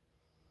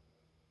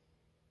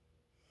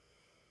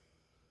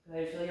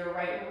 Good, feel your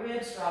right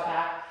ribs draw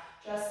back,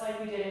 just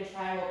like we did in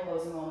triangle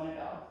pose a moment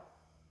ago.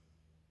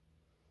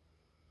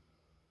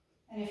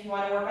 And if you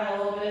want to work on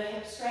a little bit of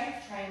hip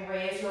strength, try and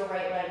raise your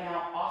right leg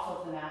now off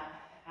of the mat,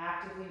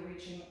 actively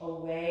reaching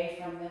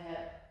away from the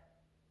hip.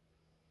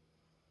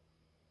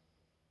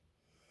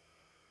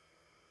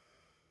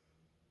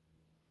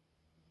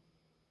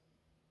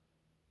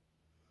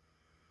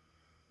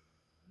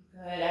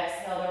 Good,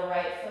 exhale the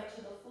right foot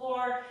to the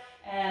floor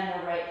and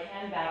the right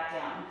hand back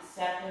down.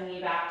 Step the knee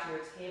back to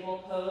your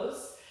table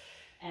pose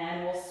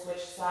and we'll switch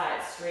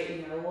sides.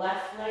 Straighten your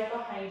left leg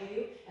behind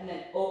you and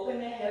then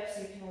open the hips.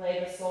 You can lay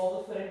the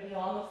sole of the foot and heel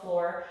on the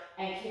floor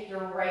and kick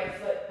your right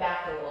foot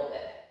back a little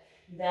bit.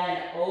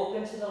 Then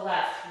open to the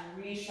left.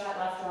 Reach that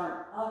left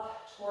arm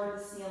up toward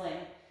the ceiling.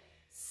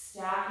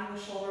 Stacking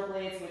the shoulder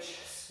blades, which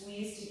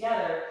squeeze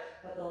together,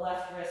 but the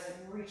left wrist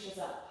reaches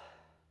up.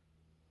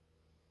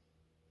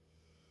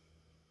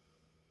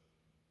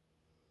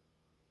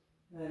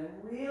 Then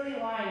really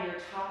line your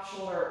top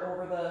shoulder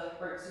over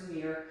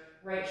your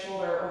right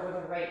shoulder over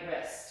the right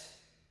wrist.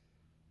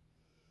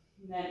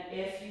 And then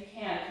if you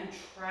can,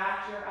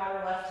 contract your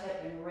outer left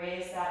hip and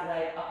raise that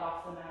leg up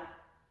off the mat.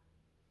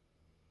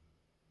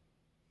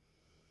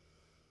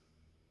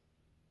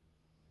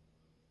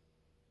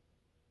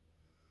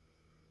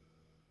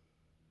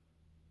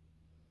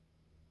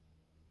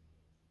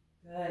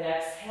 Good,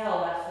 exhale,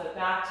 left foot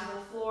back to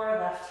the floor,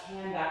 left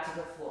hand back to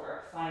the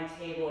floor. Find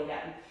table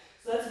again.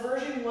 So that's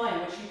version 1,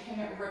 which you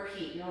can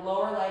repeat. Your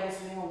lower leg is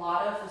doing a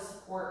lot of the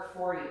support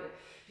for you.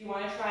 If you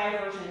want to try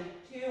version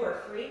 2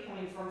 or 3,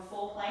 coming from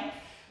full plank,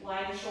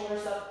 line the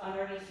shoulders up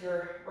underneath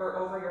or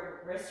over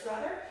your wrists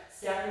rather.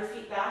 Step your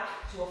feet back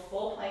to a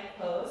full plank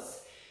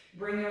pose.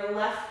 Bring your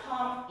left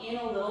palm in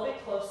a little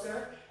bit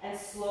closer and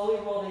slowly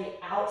roll to the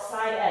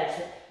outside edge,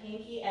 the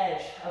pinky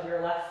edge of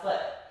your left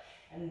foot.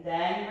 And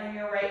then bring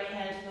your right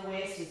hand to the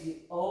waist as you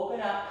open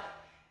up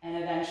and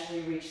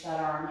eventually reach that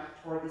arm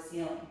toward the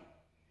ceiling.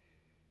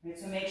 Right,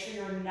 so make sure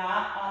you're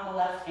not on the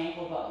left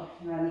ankle bone.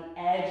 You're on the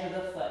edge of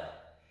the foot.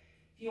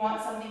 If you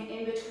want something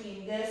in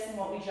between this and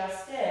what we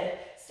just did,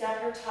 step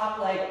your top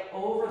leg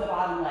over the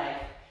bottom leg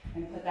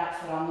and put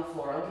that foot on the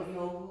floor. It'll give you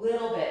a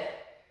little bit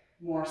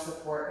more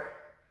support,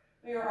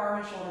 but your arm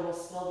and shoulder will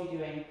still be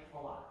doing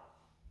a lot.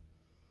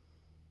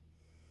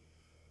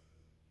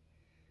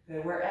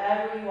 Good,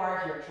 wherever you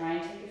are here, try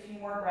and take a few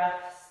more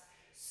breaths.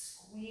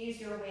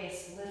 Squeeze your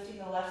waist, lifting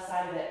the left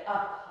side of it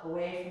up,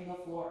 away from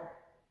the floor.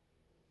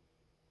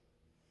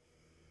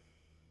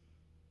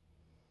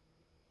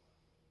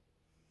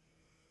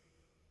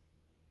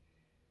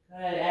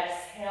 Good,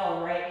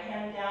 exhale, right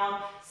hand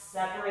down,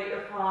 separate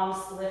your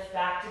palms, lift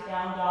back to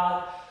down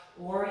dog,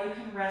 or you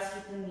can rest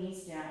with the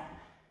knees down.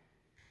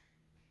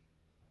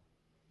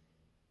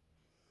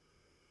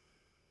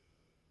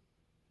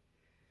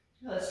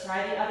 Let's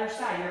try the other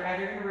side. You're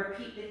either going to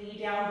repeat the knee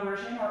down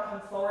version or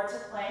come forward to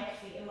plank,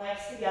 feet and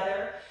legs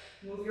together.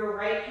 Move your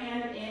right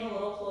hand in a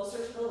little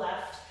closer to the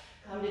left.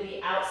 Come to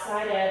the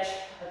outside edge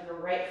of your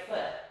right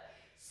foot.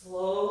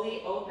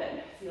 Slowly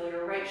open. Feel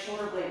your right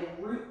shoulder blade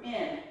root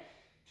in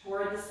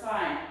toward the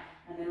spine,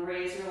 and then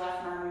raise your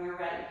left arm when you're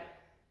ready.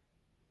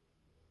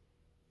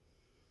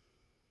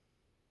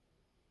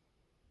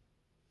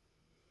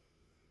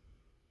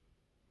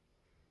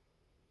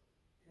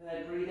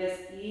 Good, breathe as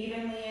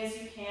evenly as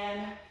you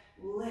can.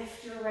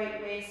 Lift your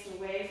right waist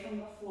away from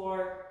the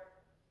floor.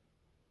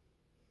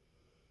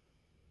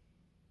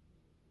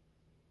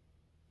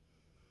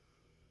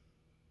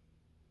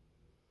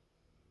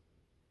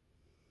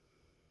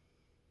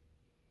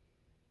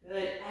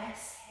 Good,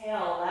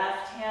 exhale,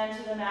 left hand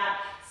to the mat,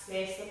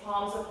 space the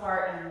palms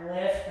apart and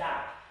lift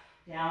back,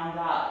 down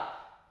dog.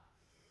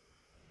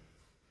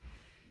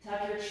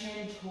 Tuck your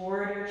chin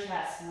toward your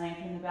chest,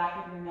 lengthen the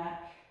back of your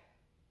neck.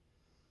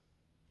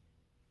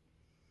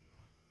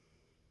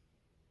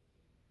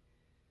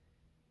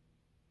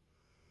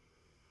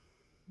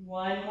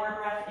 One more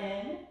breath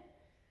in.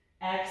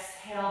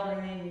 Exhale,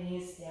 bring the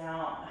knees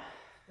down.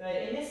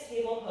 Good, in this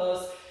table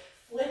pose,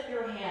 flip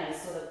your hands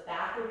so the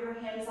back of your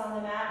hand is on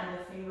the mat and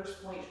the fingers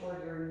point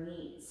toward your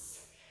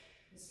knees.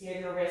 Just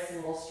give your wrists a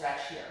little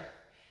stretch here.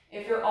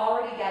 If you're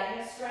already getting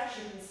a stretch,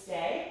 you can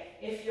stay.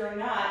 If you're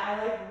not,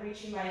 I like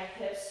reaching my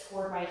hips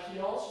toward my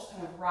heels, just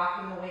kind of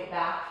rocking the weight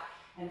back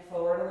and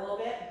forward a little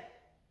bit.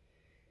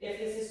 If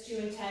this is too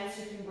intense,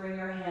 you can bring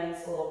your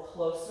hands a little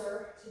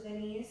closer to the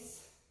knees.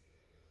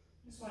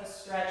 Just want to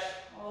stretch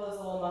all those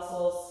little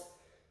muscles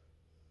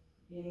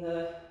in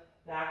the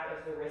back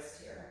of the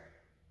wrist here.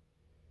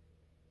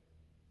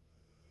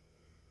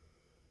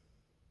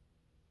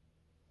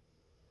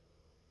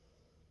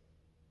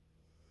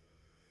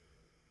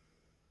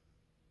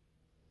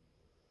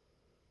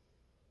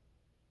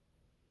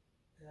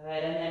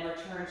 Good, and then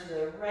return to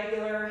the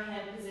regular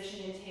hand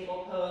position in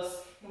table pose.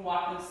 You can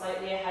walk them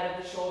slightly ahead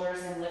of the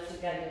shoulders and lift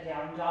again to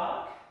down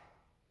dog.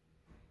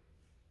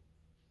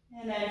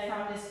 And then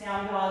from this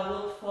down dog,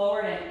 look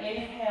forward and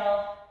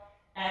inhale,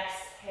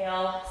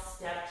 exhale,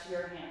 step to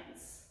your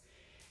hands.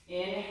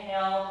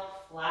 Inhale,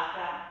 flat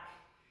back.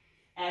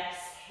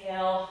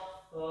 Exhale,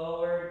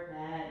 forward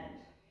bend.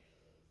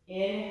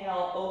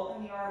 Inhale,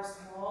 open the arms,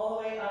 come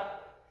all the way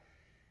up.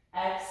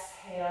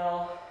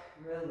 Exhale,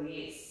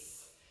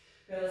 release.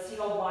 Good, let's take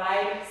a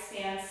wide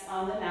stance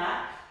on the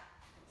mat.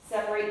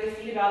 Separate the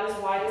feet about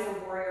as wide as a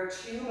warrior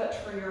 2,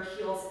 but turn your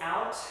heels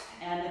out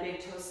and the big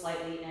toes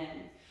slightly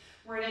in.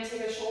 We're going to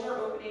take a shoulder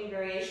opening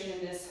variation in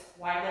this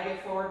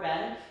wide-legged forward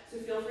bend, so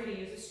feel free to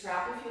use a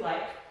strap if you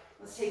like.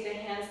 Let's take the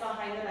hands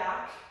behind the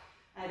back,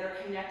 either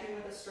connecting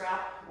with a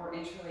strap or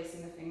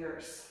interlacing the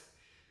fingers.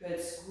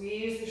 Good,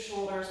 squeeze the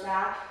shoulders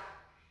back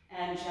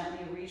and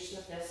gently reach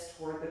the fist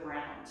toward the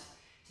ground.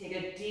 Take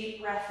a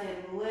deep breath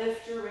in,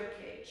 lift your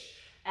ribcage.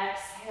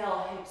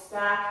 Exhale, hips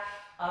back,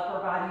 upper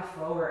body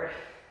forward.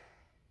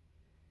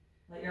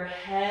 Let your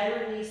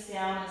head release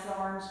down as the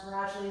arms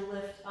gradually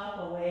lift up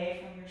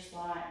away from your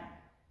spine.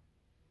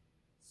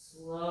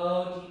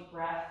 Slow, deep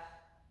breath.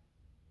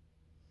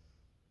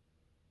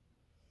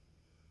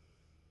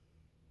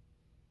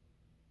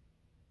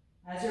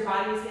 As your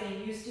body is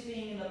getting used to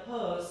being in the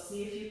pose,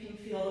 see if you can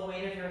feel the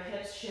weight of your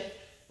hips shift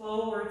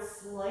forward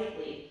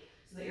slightly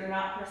so that you're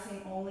not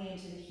pressing only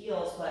into the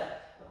heels,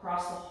 but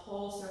across the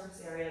whole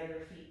surface area of your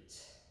feet.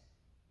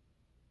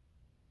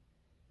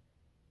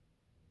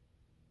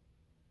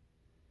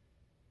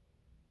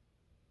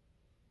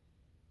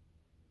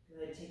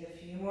 Good, take a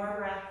few more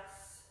breaths.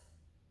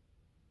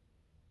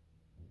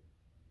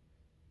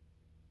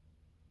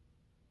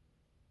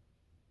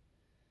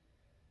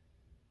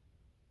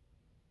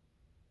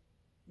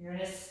 You're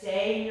going to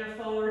stay in your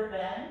forward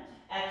bend.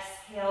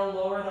 Exhale,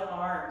 lower the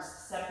arms.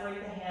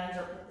 Separate the hands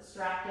or put the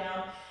strap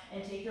down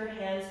and take your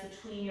hands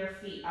between your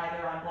feet,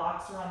 either on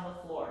blocks or on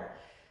the floor.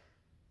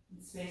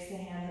 And space the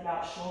hands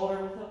about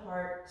shoulder width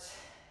apart.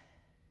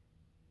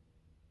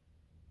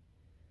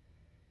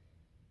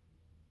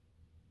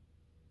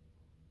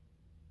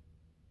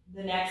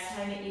 The next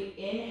time that you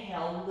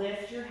inhale,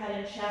 lift your head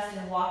and chest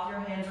and walk your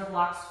hands or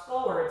blocks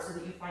forward so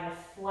that you find a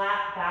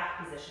flat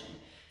back position.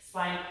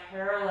 Spine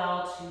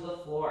parallel to the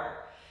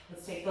floor.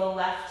 Let's take the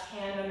left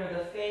hand under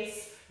the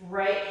face.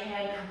 Right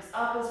hand comes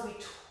up as we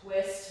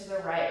twist to the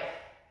right.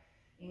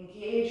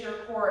 Engage your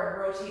core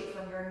and rotate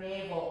from your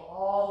navel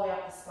all the way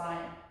up the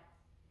spine.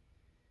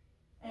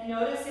 And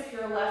notice if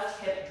your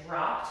left hip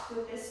dropped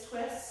with this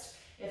twist.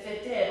 If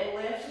it did,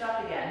 lift it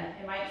up again.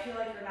 It might feel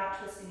like you're not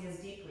twisting as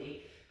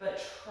deeply,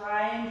 but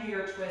try and do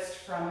your twist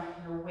from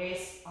your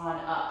waist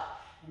on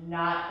up, and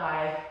not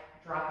by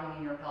dropping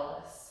in your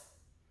pelvis.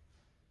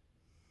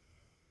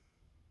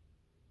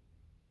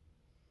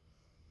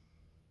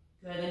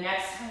 Good, the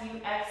next time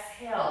you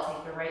exhale,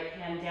 take the right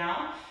hand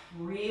down,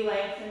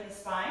 re-lengthen the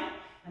spine,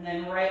 and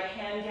then right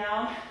hand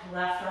down,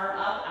 left arm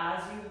up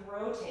as you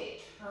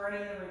rotate,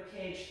 turning the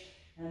ribcage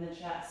and the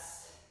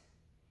chest.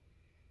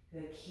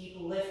 Good,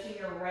 keep lifting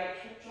your right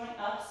hip joint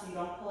up so you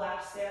don't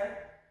collapse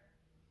there.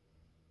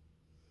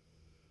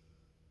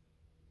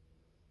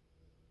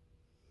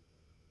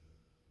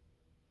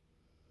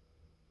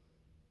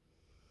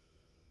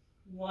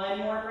 One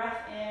more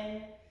breath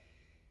in,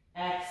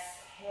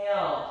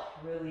 exhale,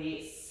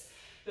 release.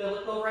 Good,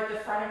 look over at the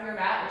front of your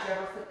mat,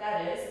 whichever foot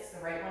that is. It's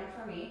the right one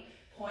for me.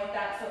 Point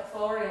that foot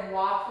forward and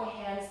walk the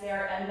hands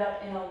there. End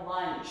up in a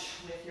lunge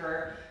with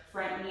your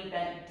front knee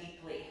bent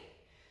deeply.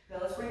 Good,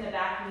 let's bring the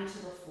back knee to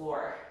the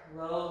floor.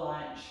 Low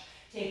lunge.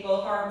 Take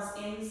both arms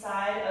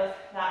inside of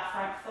that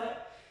front foot.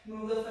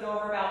 Move the foot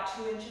over about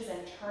 2 inches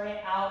and turn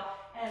it out.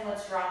 And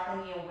let's drop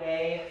the knee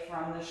away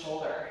from the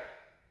shoulder.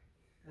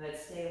 Good,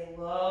 stay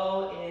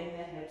low in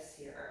the hips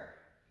here.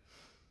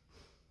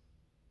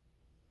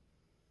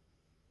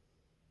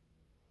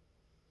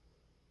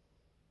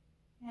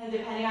 And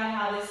depending on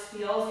how this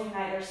feels, you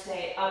can either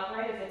stay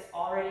upright if it's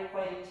already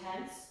quite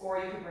intense,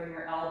 or you can bring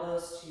your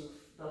elbows to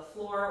the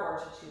floor or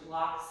to 2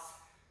 blocks.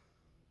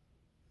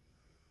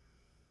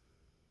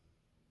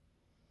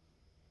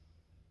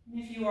 And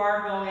if you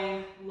are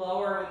going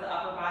lower with the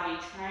upper body,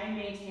 try and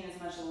maintain as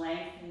much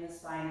length in the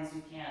spine as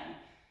you can.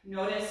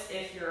 Notice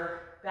if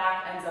your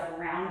back ends up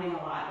rounding a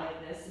lot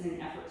like this in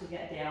an effort to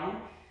get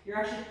down, you're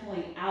actually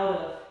pulling out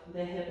of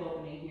the hip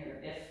opening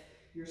here if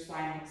your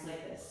spine looks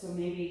like this. So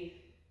maybe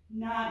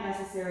not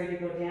necessary to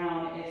go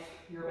down if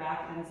your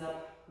back ends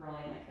up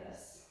curling like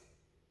this.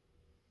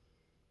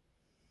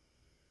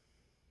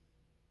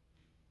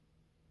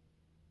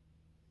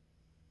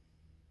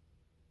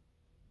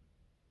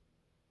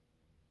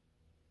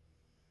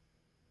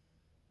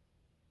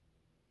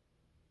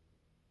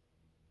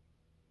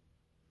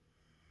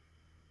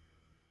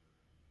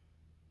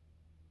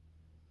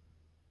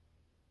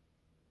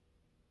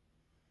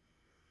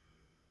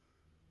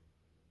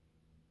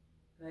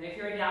 Good. If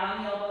you're down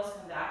on the elbows,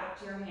 come back up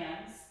to your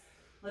hands.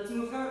 Let's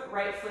move the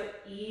right foot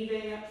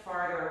even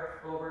farther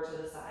over to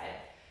the side.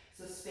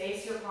 So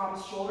space your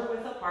palms shoulder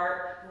width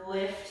apart.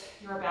 Lift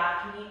your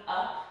back knee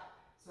up.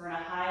 So we're in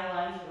a high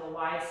lunge with a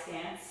wide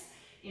stance.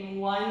 In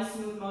one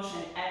smooth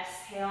motion,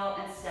 exhale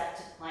and step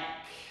to plank.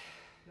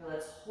 So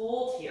let's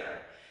hold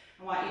here.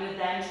 I want you to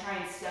then try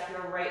and step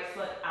your right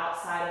foot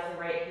outside of the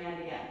right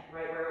hand again,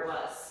 right where it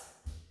was.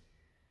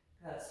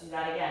 Good. Let's do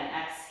that again.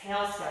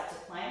 Exhale, step to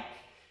plank.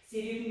 See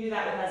if you can do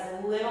that with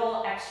as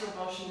little extra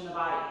motion in the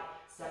body.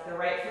 Step the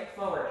right foot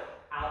forward,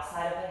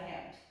 outside of the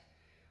hand.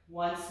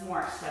 Once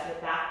more, step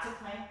it back to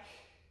plank,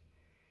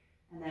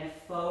 and then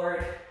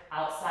forward,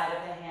 outside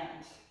of the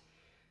hand.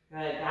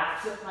 Good,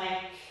 back to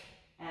plank,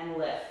 and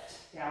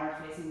lift. Downward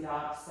facing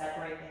dog,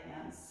 separate the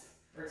hands,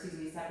 or excuse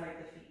me, separate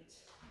the feet.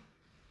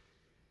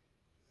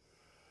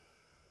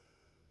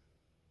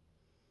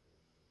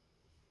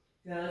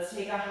 Good, let's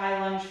take a high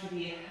lunge for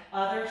the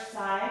other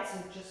side. So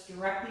just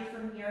directly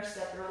from here,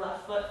 step your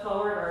left foot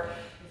forward, or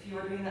if you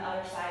were doing the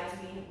other side as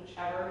me,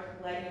 whichever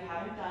leg you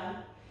haven't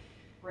done.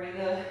 Bring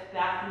the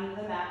back knee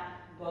to the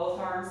mat, both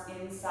arms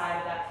inside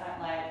of that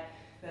front leg.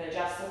 Good,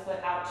 adjust the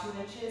foot out 2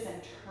 inches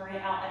and turn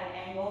it out at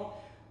an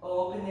angle.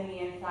 Open the knee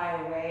and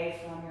thigh away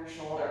from your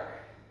shoulder.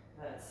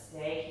 Good.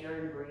 Stay here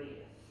and breathe.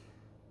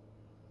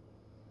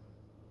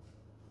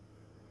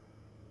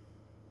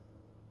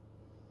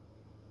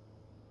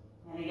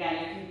 And again,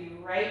 you can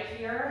be right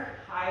here,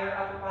 higher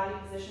upper body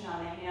position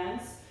on the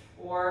hands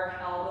or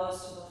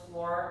elbows to the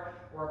floor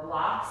or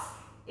blocks,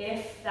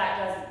 if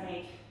that doesn't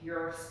make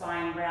your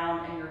spine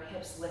round and your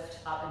hips lift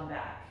up and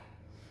back.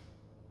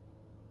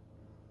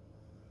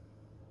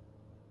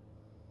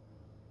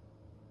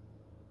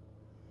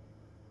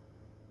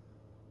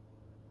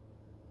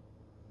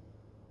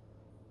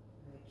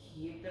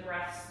 Keep the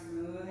breath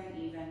smooth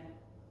and even.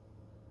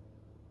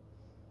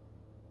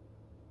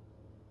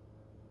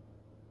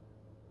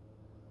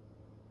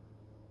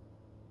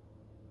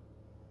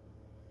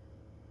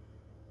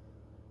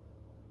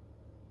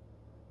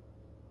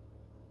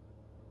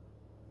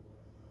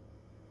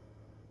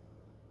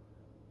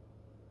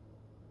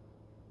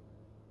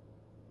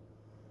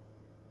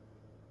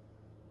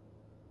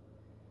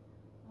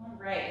 All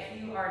right,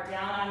 if you are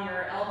down on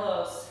your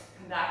elbows,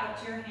 come back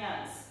up to your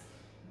hands.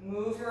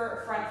 Move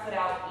your front foot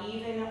out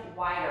even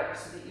wider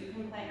so that you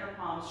can plant your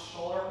palms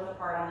shoulder width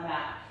apart on the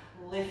mat.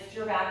 Lift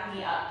your back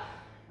knee up.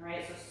 All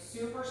right, so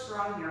super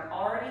strong here.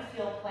 Already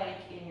feel plank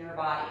in your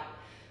body.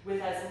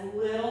 With as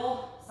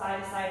little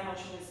side-to-side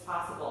motion as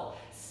possible,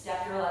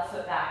 step your left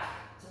foot back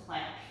to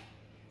plank.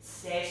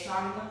 Stay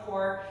strong in the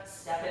core.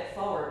 Step it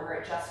forward where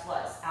it just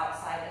was,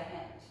 outside the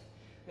hand.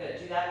 Good.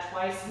 Do that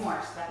twice more.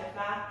 Step it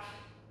back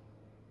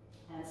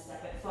and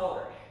step it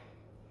forward.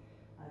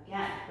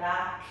 Again,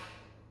 back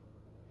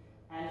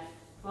and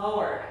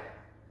forward.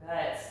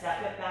 Good.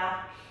 Step it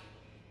back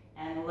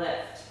and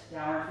lift.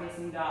 Downward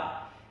facing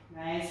dog.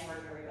 Nice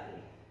work,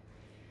 everybody.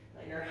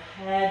 Let your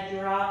head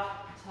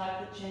drop.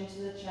 Tuck the chin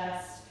to the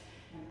chest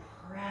and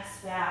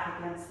press back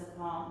against the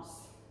palms.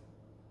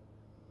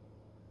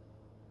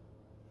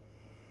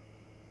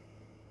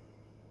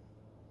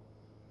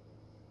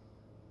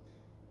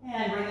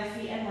 And bring the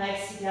feet and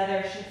legs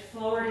together. Shift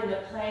forward into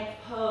plank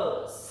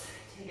pose.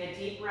 Take a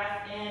deep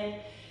breath in.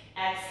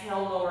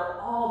 Exhale,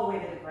 lower all the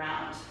way to the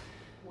ground.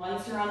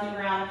 Once you're on the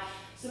ground,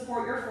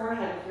 support your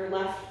forehead with your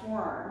left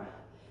forearm.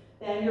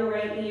 Bend your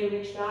right knee and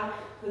reach back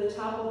for the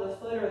top of the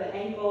foot or the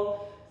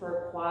ankle for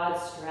a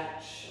quad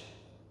stretch.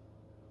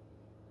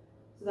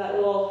 So that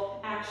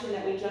little action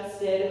that we just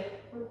did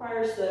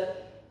requires the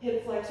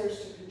hip flexors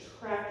to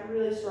contract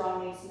really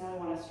strongly, so now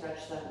we want to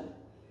stretch them.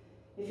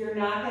 If you're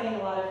not getting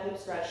a lot of hip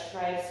stretch,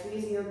 try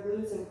squeezing your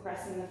glutes and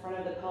pressing the front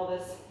of the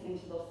pelvis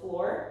into the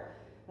floor.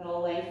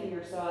 That'll lengthen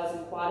your psoas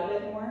and quad a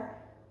bit more.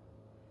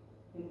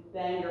 And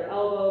bend your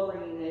elbow,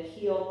 bringing the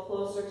heel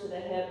closer to the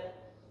hip.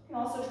 You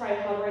can also try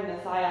hovering the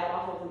thigh up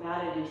off of the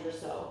mat an inch or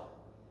so.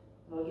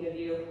 It'll give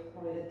you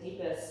probably the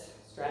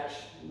deepest stretch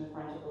in the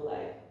front of the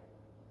leg.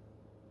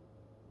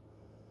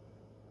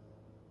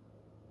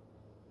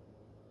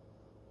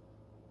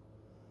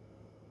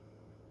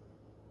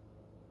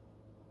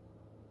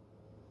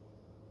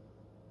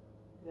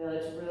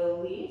 Good.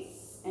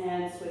 Release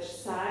and switch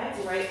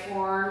sides. Right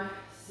forearm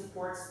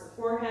supports the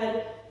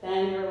forehead.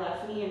 Bend your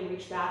left knee and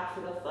reach back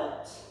for the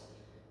foot.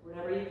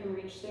 Whatever you can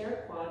reach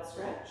there, quad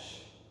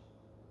stretch.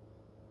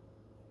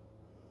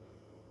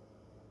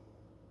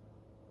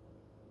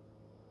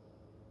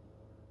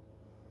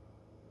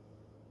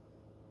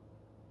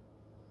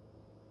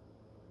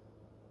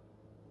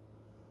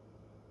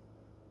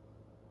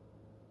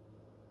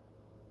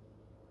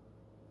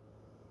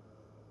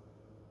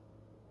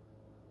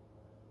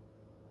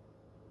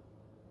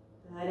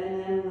 Good,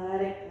 and then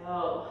let it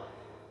go.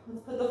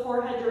 Let's put the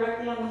forehead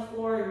directly on the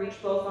floor and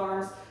reach both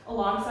arms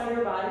alongside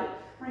your body.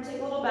 We're going to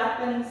take a little back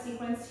bending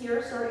sequence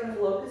here, starting with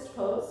locust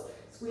pose.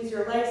 Squeeze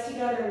your legs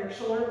together and your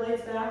shoulder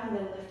blades back, and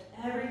then lift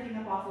everything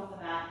up off of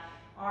the mat.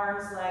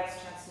 Arms, legs,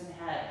 chest, and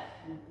head.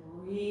 And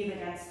breathe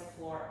against the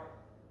floor.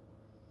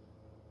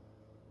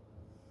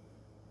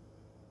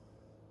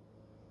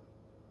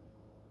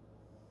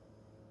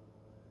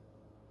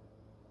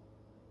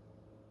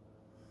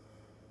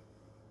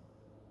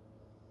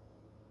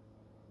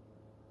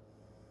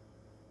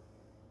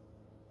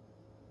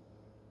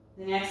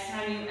 The next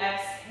time you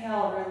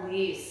exhale,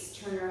 release.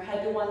 Turn your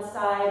head to one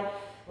side.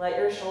 Let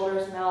your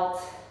shoulders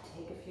melt.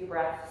 Take a few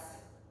breaths.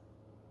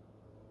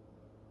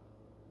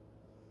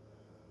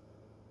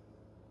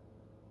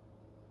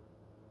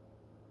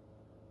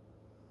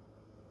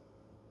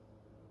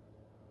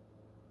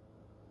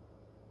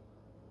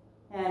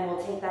 And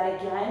we'll take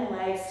that again.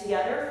 Legs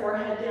together,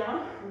 forehead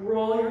down.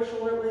 Roll your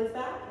shoulder blades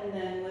back, and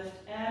then lift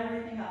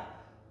everything up.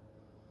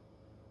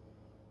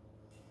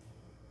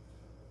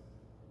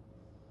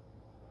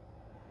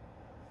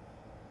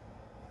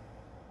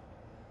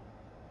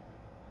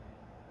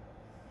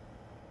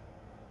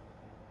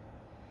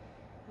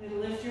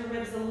 Lift your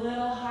ribs a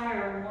little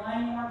higher.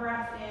 One more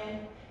breath in.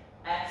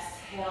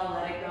 Exhale,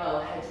 let it go.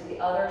 Head to the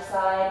other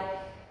side.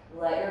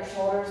 Let your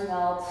shoulders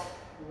melt.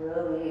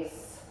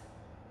 Release.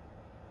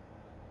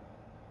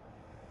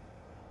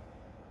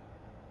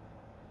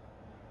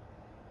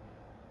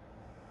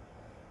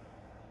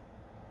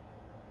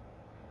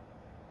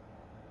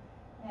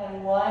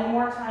 And one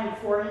more time,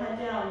 forehead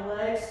down,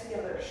 legs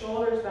together,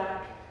 shoulders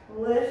back,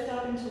 lift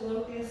up into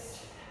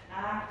locust,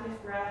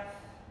 active breath.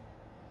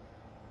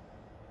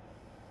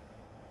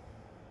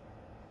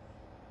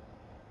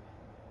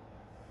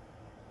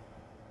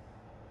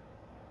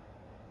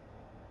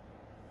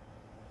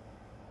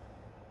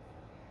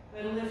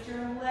 Good, lift your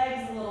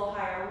legs a little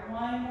higher.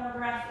 One more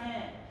breath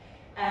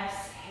in.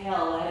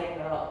 Exhale, let it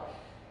go.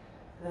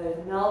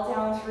 Good, melt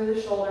down through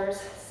the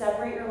shoulders.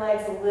 Separate your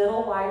legs a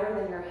little wider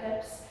than your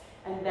hips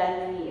and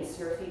bend the knees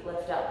so your feet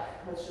lift up.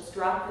 Let's just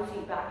drop the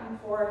feet back and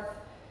forth,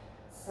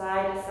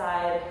 side to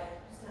side,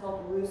 just to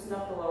help loosen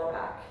up the lower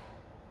back.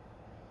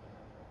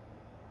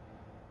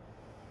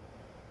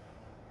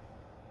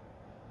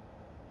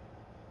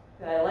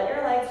 Good, let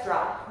your legs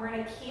drop. We're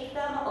gonna keep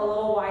them a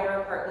little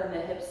wider apart than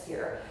the hips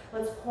here.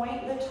 Let's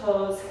point the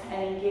toes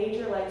and engage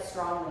your legs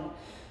strongly.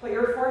 Put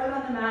your forehead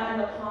on the mat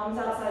and the palms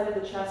outside of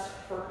the chest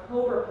for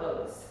cobra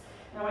pose.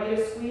 Now I want you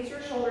to squeeze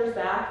your shoulders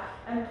back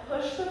and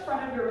push the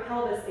front of your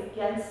pelvis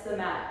against the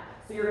mat.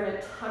 So you're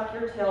gonna tuck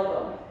your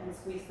tailbone and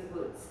squeeze the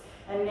glutes.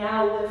 And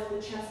now lift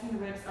the chest and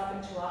ribs up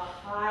into a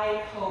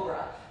high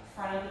cobra.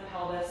 Front of the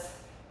pelvis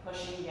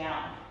pushing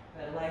down.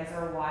 The legs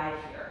are wide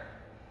here.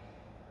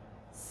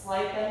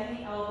 Slight bend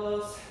in the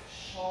elbows,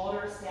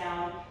 shoulders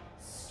down,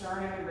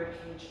 sternum and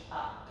ribcage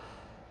up.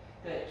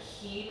 Good,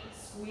 keep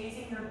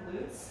squeezing your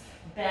glutes,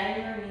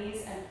 bend your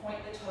knees and point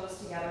the toes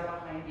together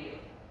behind you.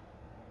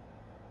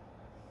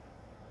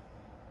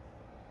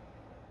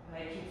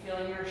 Good, keep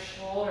feeling your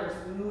shoulders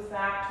move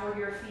back toward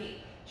your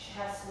feet,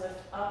 chest lift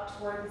up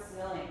toward the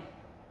ceiling.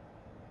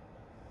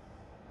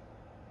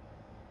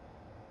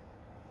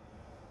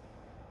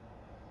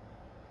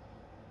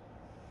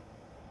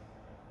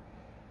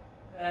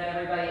 Good,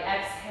 everybody,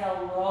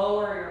 exhale,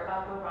 lower your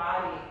upper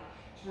body.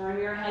 Turn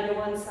your head to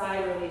one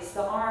side, release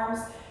the arms,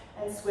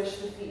 and swish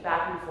the feet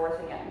back and forth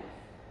again.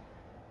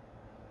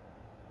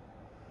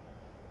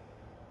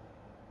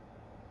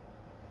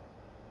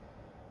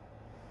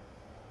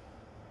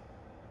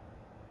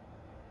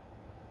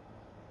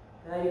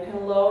 Good, you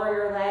can lower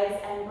your legs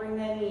and bring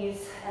the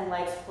knees and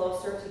legs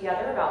closer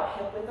together, about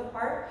hip width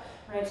apart.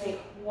 We're going to take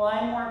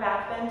one more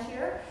back bend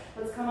here.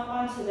 Let's come up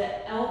onto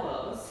the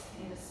elbows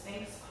into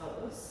Sphinx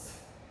pose.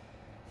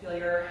 Feel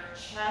your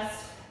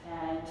chest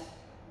and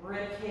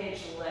rib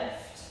cage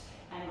lift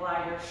and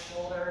glide your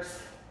shoulders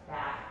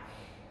back.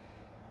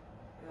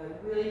 Good,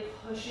 really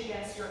push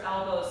against your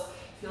elbows.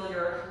 Feel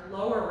your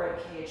lower rib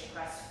cage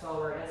press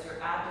forward as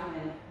your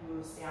abdomen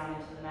moves down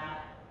into the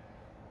mat.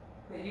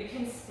 Good, you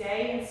can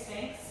stay in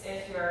Sphinx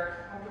if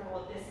you're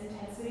comfortable with this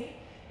intensity.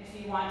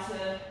 If you want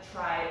to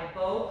try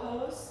bow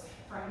pose,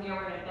 from here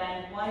we're going to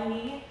bend one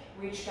knee,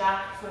 reach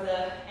back for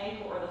the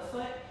ankle or the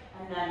foot,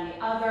 and then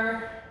the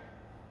other.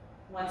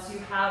 Once you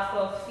have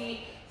both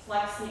feet,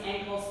 flex the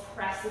ankles,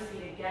 press the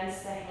feet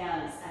against the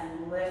hands,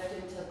 and lift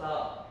into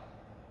bow.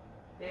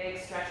 Big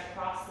stretch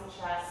across the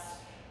chest,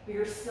 but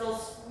you're still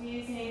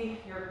squeezing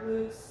your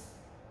glutes,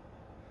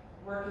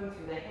 working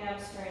through the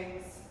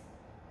hamstrings.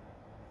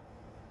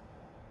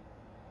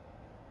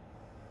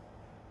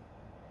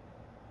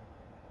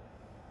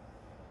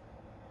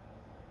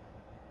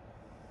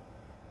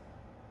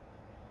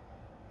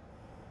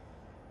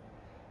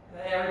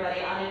 Good,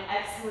 everybody, on an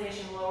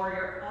exhalation, lower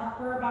your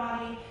upper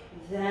body,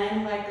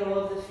 then let go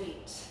of the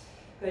feet.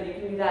 Good, you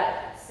can do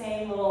that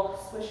same little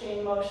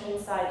swishing motion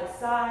side to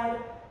side.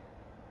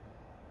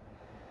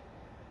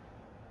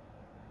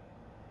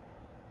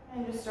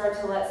 And just start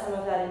to let some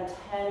of that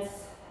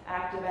intense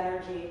active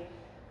energy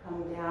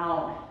come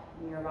down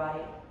in your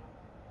body.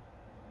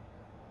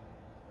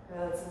 Good,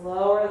 let's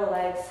lower the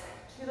legs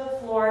to the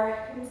floor.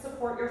 You can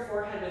support your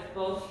forehead with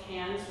both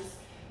hands. Just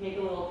make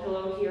a little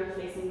pillow here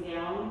facing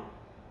down.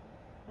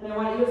 And I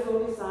want you to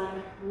focus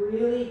on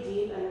really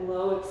deep and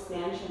low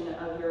expansion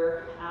of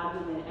your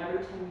abdomen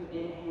every time you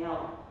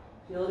inhale.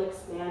 Feel it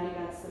expand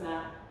against the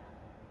mat.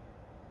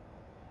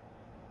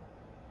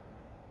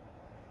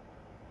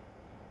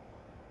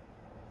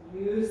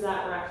 Use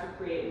that breath to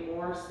create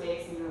more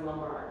space in your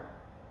lumbar.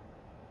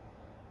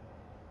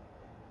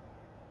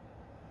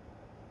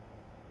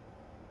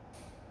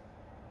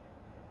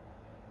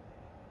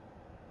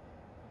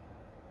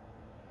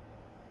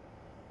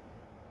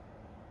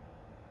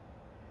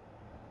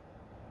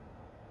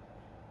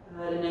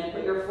 Good, and then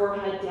put your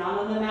forehead down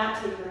on the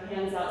mat, take your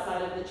hands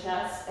outside of the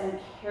chest, and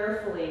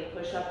carefully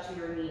push up to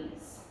your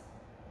knees.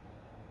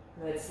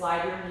 Good,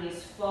 slide your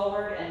knees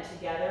forward and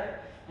together,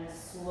 and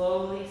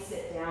slowly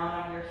sit down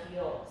on your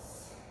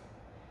heels.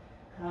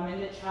 Come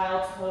into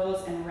child's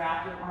pose and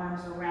wrap your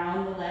arms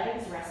around the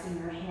legs, resting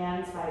your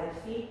hands by the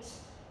feet,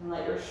 and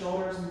let your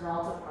shoulders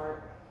melt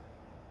apart.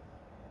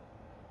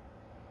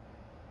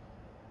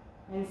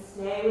 And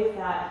stay with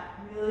that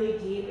really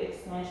deep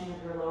expansion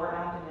of your lower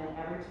abdomen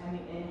every time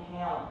you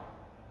inhale.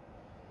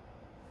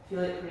 Feel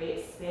it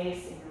create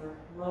space in your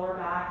lower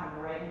back on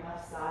the right and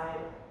left side.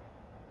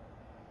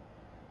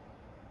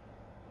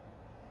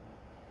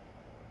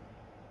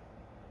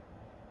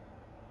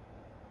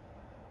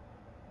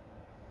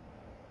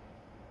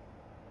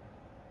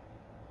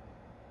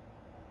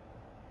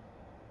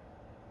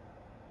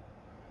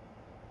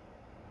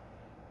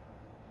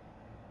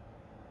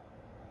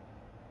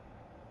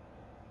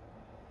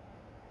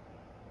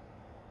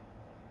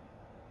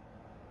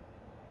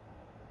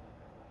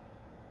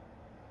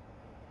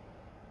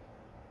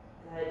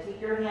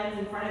 take your hands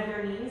in front of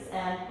your knees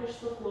and push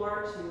the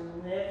floor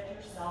to lift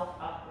yourself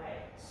upright.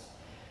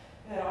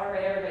 Good, all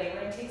right, everybody,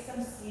 we're gonna take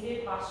some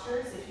seated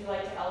postures. If you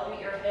like to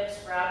elevate your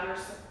hips, grab your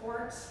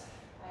support.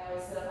 I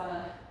always sit up on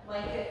a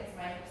blanket because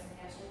my hips and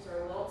hamstrings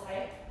are a little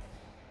tight.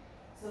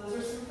 So those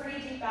are some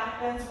pretty deep back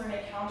bends. We're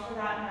gonna counter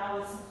that now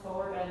with some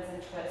forward bends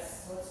and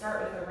twists. So let's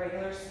start with a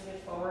regular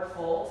seated forward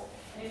fold.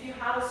 And if you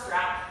have a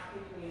strap,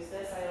 you can use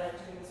this. I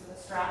like doing this with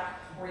a strap,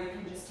 or you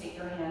can just take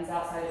your hands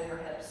outside of your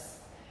hips.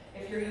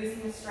 If you're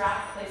using the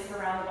strap, place it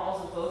around the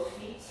balls of both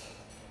feet,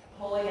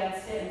 pull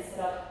against it, and sit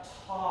up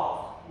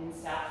tall in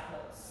staff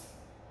pose.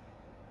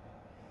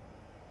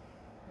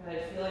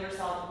 Good, feel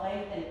yourself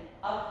lengthen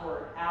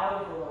upward out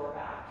of the lower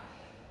back.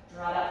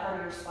 Draw that part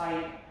of your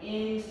spine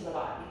into the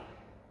body.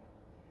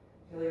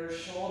 Feel your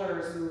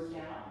shoulders move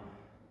down.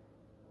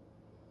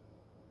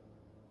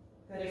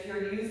 Good, if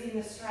you're using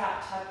the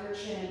strap, tuck your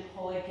chin and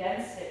pull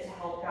against it to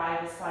help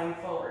guide the spine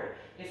forward.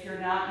 If you're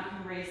not, you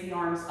can raise the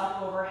arms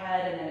up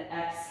overhead and then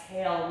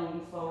exhale,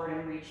 lean forward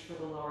and reach for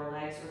the lower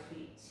legs or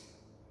feet.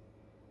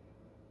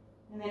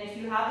 And then if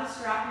you have the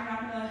strap, you're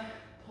not gonna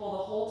pull the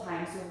whole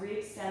time, so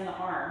re-extend the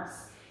arms.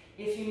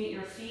 If you meet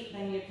your feet,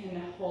 then you can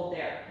hold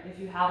there. If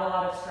you have a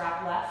lot of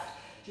strap left,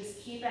 just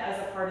keep it as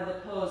a part of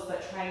the pose,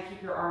 but try and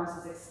keep your arms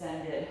as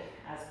extended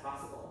as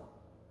possible.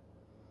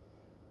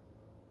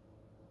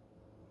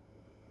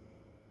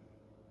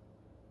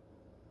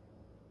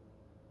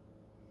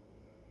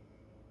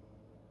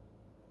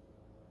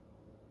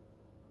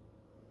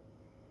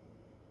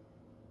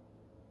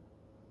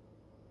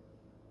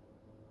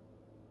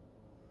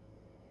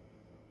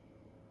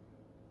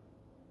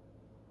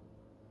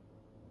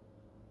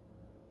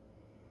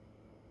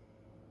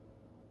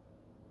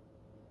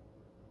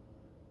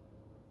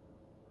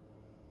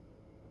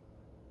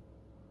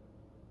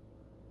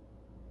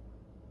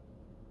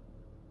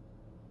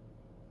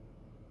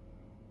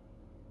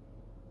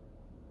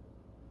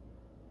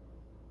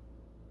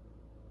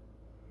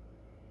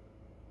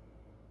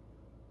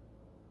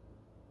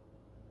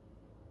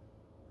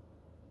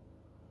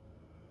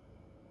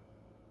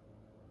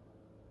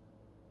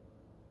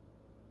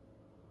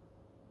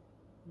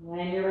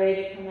 When you're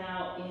ready to come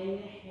out,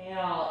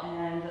 inhale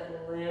and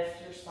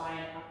lift your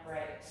spine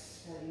upright.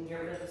 You can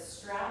get rid of the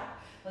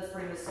strap. Let's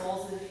bring the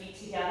soles of the feet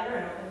together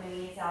and open the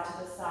knees out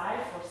to the side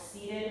for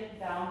seated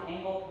bound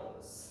angle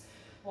pose.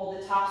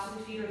 Hold the tops of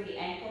the feet or the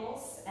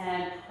ankles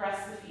and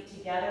press the feet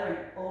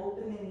together and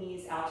open the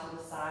knees out to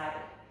the side,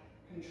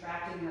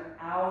 contracting your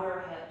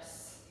outer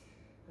hips.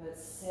 Good,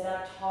 sit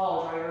up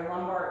tall, draw your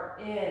lumbar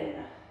in,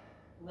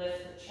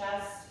 lift the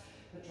chest,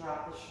 but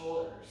drop the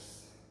shoulders.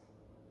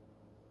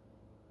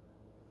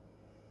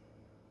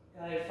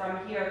 Good,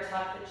 from here,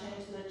 tuck the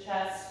chin to the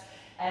chest,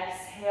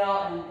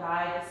 exhale and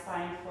guide the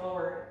spine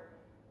forward,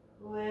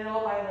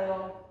 little by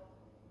little.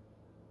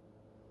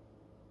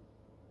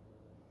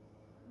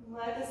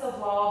 Let this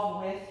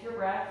evolve with your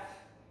breath.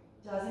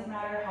 Doesn't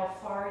matter how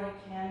far you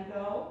can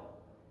go.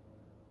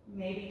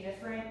 Maybe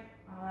different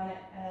on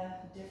a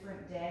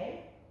different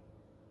day.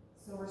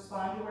 So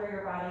respond to where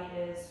your body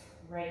is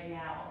right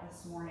now,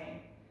 this morning,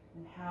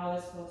 and how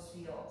this pose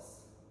feels.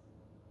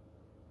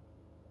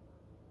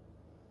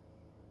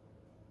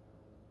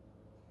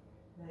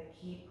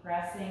 Keep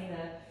pressing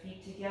the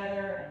feet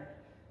together and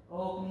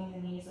opening the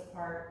knees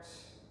apart.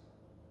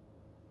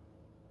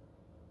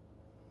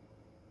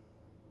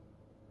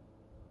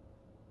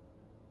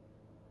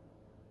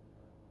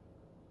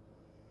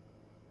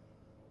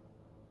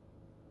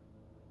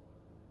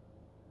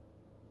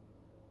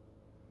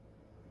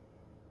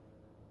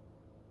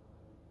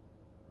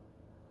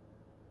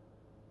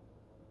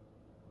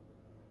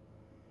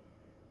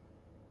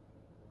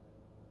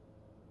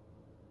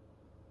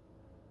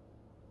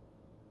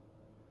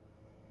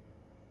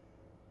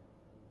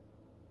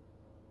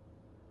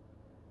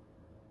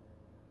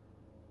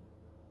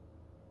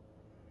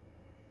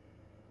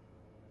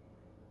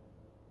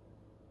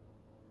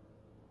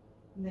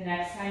 The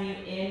next time you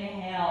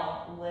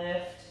inhale,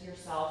 lift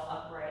yourself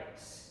upright.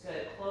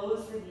 Good,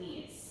 close the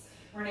knees.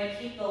 We're gonna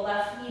keep the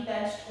left knee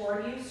bent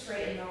toward you,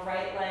 straighten the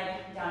right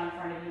leg down in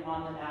front of you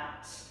on the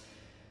mat.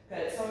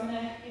 Good, so I'm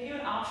gonna give you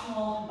an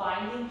optional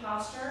binding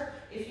posture.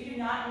 If you do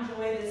not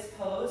enjoy this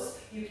pose,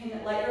 you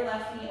can let your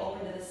left knee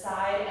open to the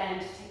side and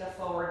take a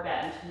forward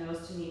bend,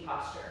 nose to knee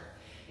posture.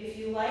 If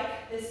you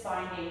like this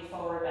binding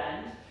forward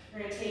bend,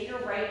 you're gonna take your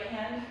right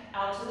hand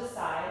out to the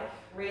side,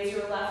 raise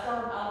your left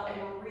arm up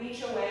and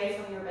reach away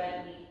from your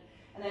bent knee.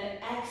 And then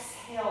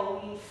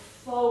exhale, lean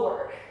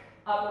forward.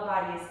 Upper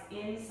body is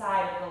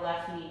inside of the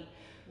left knee.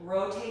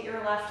 Rotate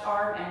your left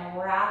arm and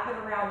wrap it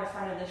around the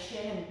front of the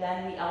shin and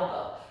bend the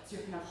elbow. So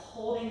you're kind of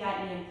holding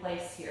that knee in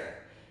place here.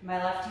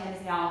 My left hand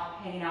is now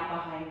hanging out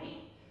behind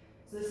me.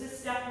 So this is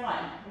step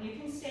one. And you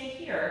can stay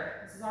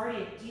here. This is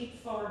already a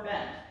deep forward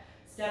bend.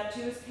 Step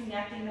two is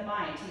connecting the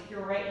bind. Take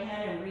your right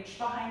hand and reach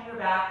behind your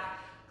back,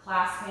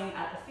 clasping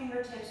at the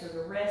fingertips or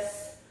the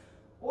wrists,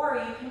 or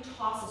you can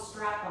toss a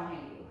strap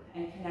behind you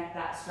and connect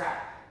that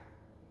strap.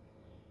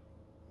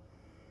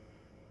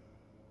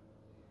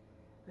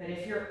 Good.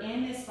 If you're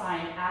in this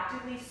bind,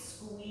 actively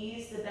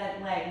squeeze the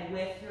bent leg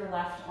with your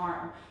left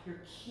arm.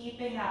 You're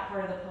keeping that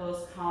part of the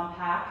pose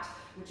compact,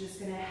 which is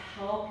going to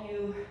help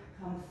you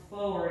come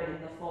forward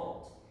in the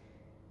fold.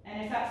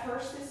 And if at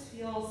first this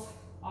feels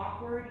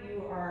awkward,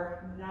 you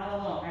are not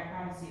alone, I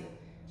promise you.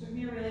 It took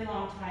me a really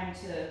long time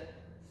to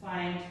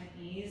find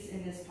ease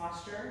in this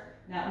posture.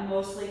 And that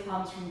mostly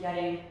comes from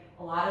getting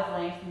a lot of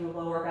length in the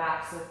lower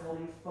back, so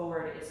folding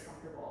forward is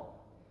comfortable.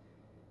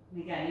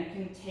 And again, you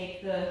can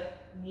take the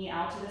knee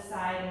out to the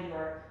side in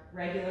your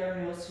regular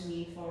nose to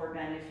knee forward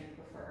bend if you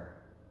prefer.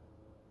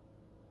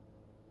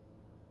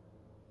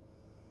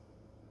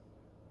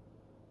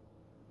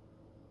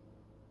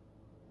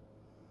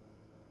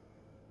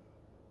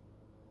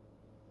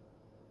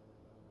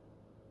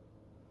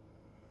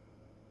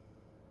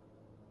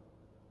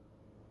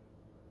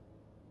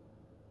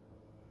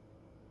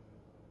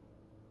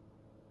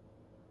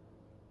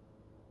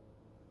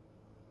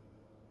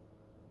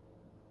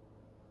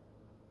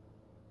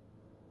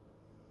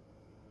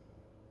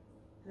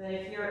 Good.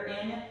 If you're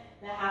in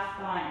the half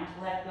bind,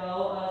 let go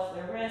of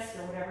the wrist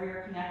or whatever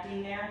you're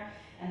connecting there,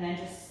 and then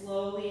just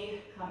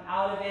slowly come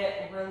out of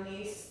it,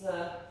 release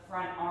the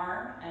front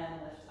arm, and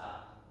lift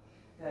up.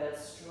 Good.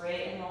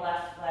 Straighten the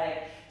left leg.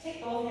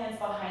 Take both hands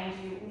behind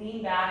you,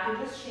 lean back, and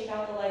just shake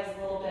out the legs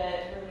a little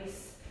bit.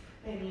 Release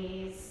the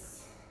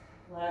knees.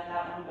 Let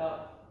that one go.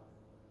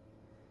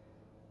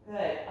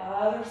 Good.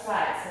 Other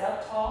side. Sit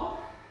up tall.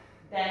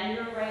 Bend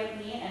your right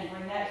knee and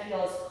bring that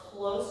heel as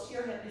close to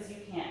your hip as you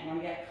can. You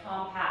want to get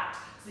compact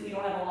so that you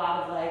don't have a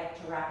lot of leg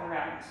to wrap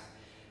around.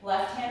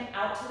 Left hand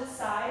out to the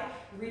side.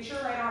 Reach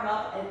your right arm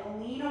up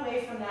and lean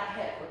away from that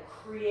hip. We're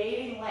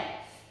creating length.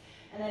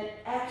 And then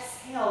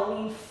exhale,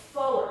 lean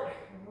forward.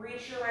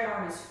 Reach your right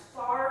arm as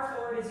far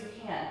forward as you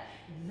can.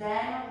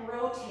 Then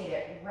rotate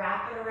it.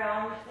 Wrap it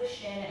around the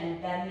shin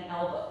and bend the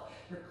elbow.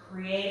 You're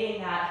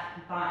creating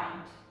that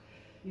bind.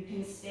 You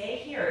can stay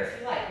here if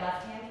you like.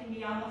 Left hand can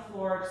be on the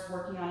floor, just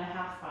working on a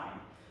half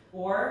bind.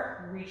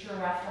 Or reach your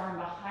left arm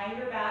behind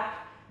your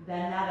back,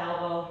 bend that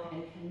elbow,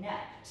 and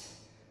connect.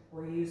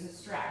 Or use a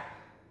strap.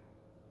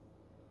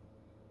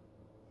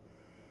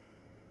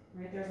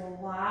 Right, there's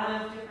a lot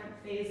of different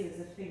phases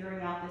of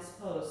figuring out this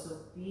pose, so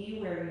be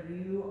where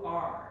you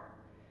are.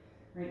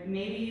 Right,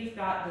 maybe you've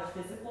got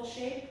the physical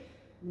shape.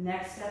 The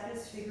next step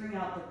is figuring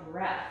out the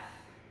breath.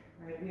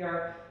 Right, we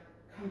are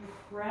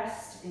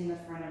compressed in the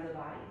front of the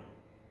body.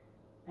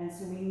 And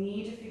so we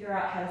need to figure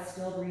out how to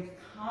still breathe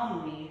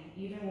calmly,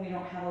 even when we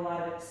don't have a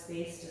lot of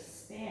space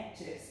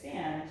to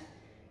expand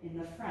in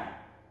the front.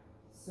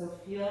 So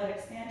feel that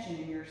expansion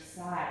in your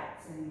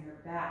sides and in your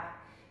back.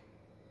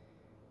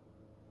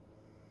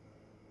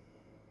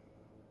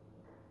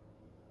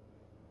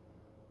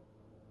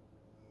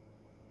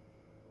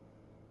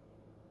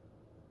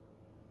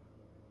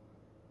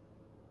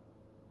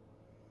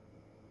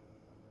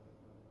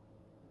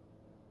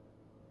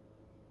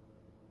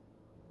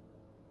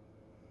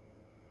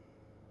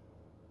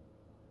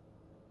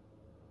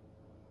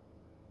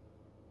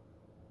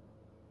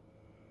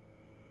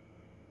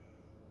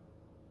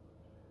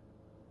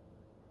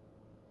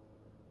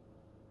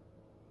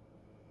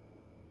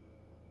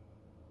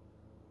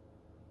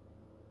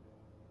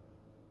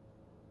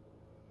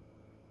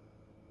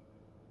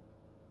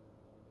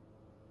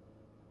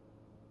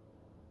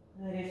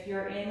 But if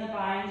you're in the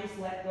bind, just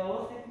let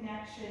go of the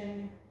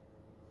connection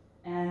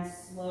and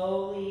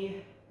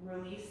slowly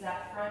release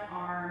that front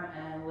arm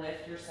and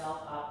lift yourself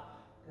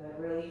up. Good.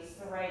 Release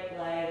the right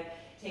leg.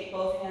 Take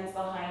both hands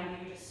behind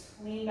you. Just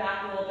lean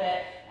back a little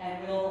bit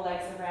and wheel the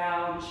legs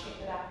around. Shake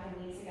the back of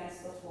the knees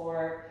against the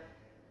floor.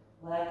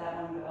 Let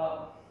that one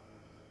go.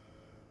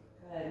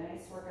 Good.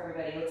 Nice work,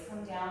 everybody. Let's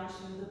come down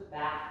to the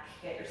back.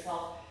 Get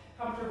yourself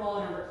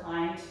comfortable in a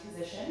reclined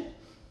position.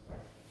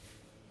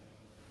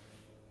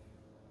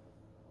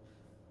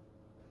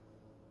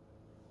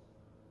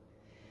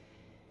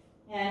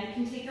 And you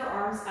can take your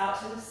arms out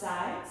to the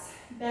sides,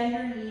 bend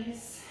your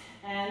knees,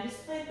 and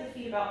just plant the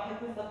feet about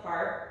hip width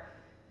apart.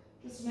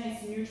 Just a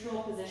nice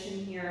neutral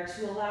position here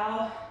to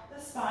allow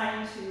the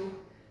spine to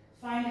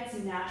find its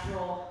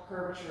natural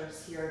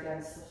curvatures here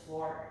against the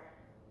floor.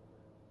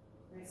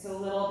 Right, so a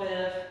little bit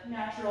of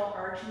natural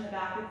arch in the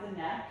back of the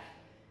neck.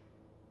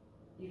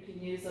 You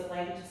can use a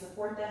blanket to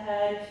support the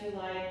head if you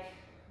like,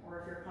 or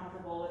if you're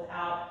comfortable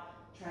without,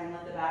 try and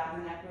let the back of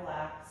the neck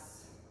relax.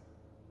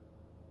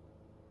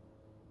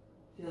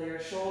 Feel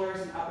your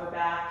shoulders and upper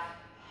back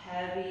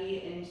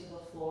heavy into the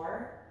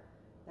floor.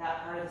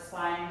 That part of the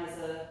spine has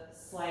a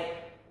slight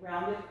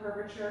rounded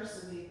curvature,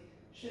 so we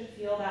should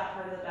feel that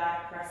part of the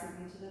back pressing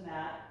into the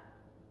mat.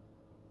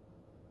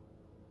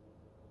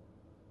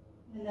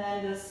 And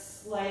then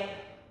this slight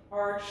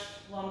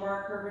arched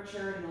lumbar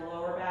curvature in the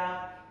lower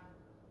back,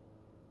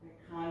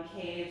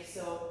 concave.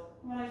 So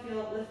I want to feel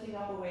it lifting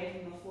up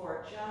away from the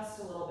floor just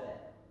a little bit.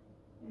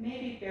 It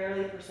may be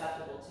barely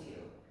perceptible to you.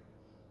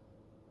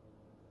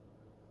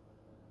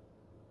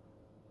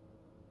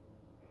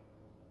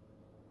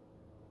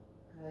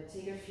 Good.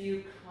 Take a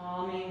few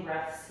calming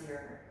breaths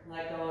here.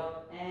 Let go of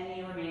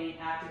any remaining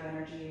active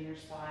energy in your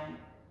spine.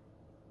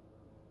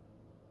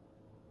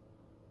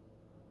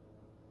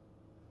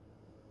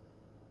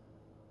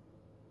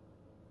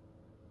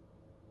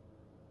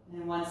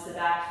 once the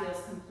back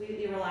feels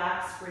completely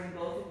relaxed, bring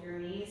both of your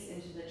knees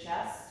into the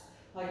chest.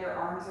 Hug your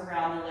arms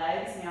around the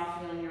legs. Now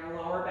feeling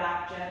your lower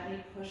back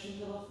gently push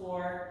into the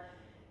floor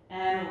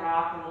and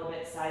rock a little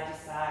bit side to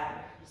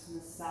side. Just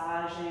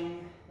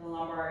massaging the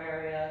lumbar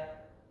area.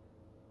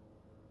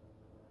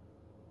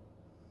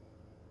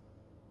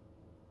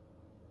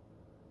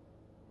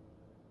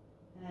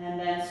 And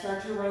then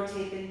start to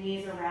rotate the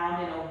knees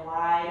around in a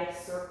wide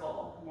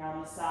circle. Now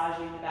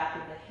massaging the back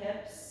of the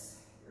hips,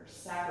 your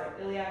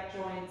sacroiliac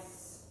joints,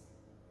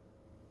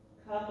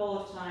 a couple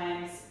of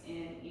times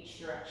in each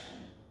direction.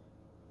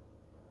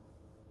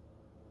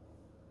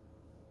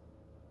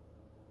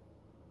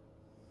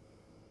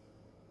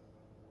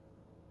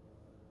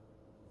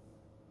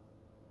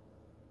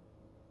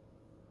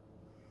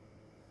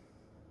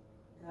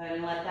 Good,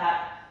 and let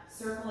that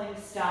circling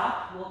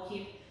stop. We'll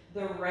keep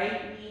the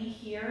right knee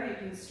here. You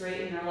can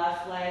straighten your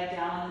left leg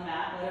down on the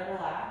mat, let it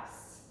relax.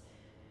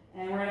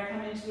 And we're going to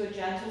come into a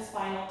gentle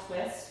spinal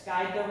twist.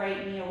 Guide the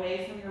right knee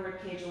away from your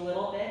ribcage a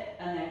little bit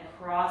and then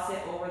cross it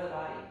over the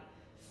body.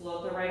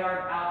 Float the right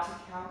arm out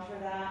to counter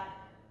that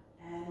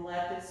and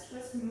let this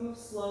twist move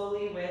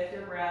slowly with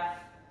your breath.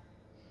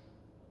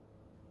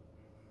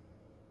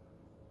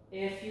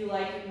 If you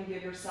like, you can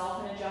give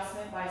yourself an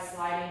adjustment by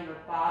sliding your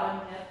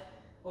bottom hip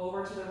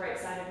over to the right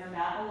side of your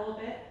mat a little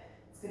bit.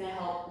 It's going to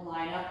help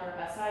line up your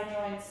SI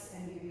joints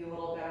and give you a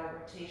little better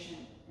rotation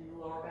in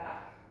the lower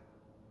back.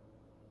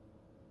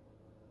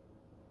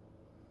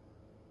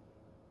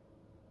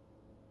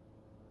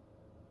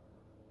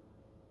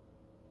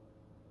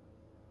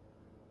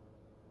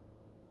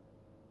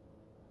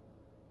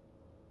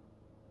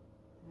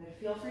 Good.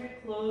 Feel free to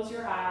close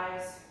your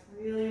eyes.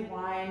 Really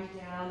wind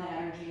down the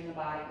energy in the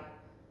body.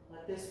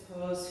 Let this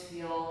pose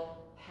feel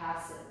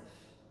passive.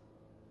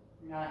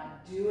 You're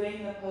not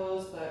doing the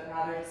pose, but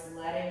rather just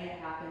letting it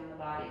happen in the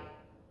body.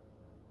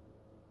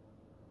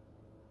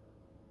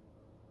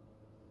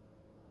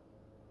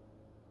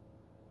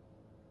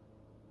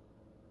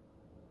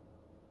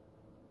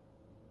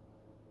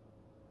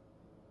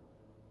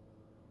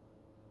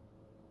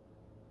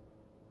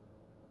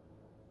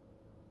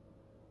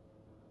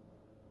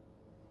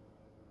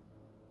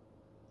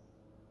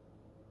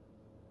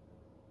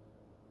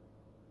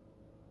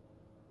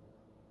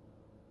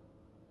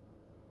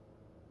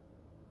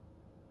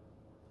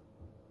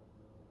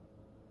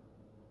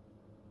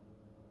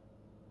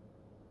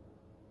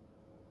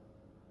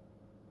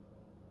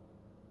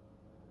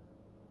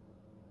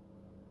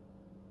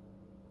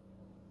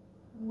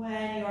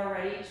 When you are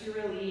ready to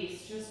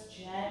release, just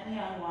gently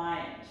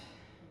unwind.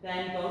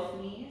 Bend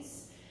both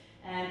knees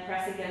and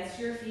press against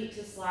your feet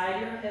to slide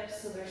your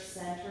hips so they're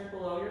centered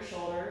below your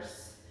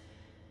shoulders.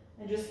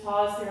 And just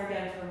pause there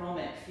again for a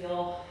moment.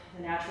 Feel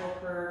the natural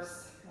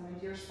curves come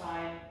into your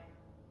spine.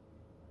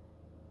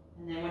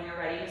 And then when you're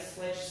ready to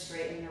switch,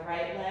 straighten the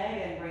right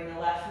leg and bring the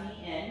left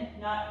knee in.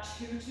 Not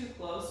too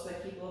close,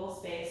 but keep a little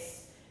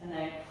space. And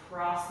then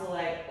cross the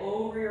leg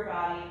over your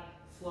body.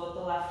 Float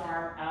the left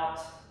arm out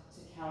to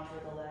counter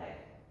the leg.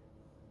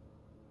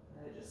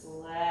 Good. Just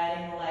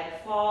letting the leg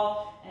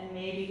fall and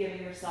maybe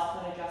giving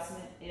yourself an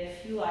adjustment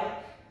if you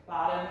like.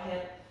 Bottom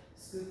hip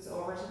scoots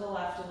over to the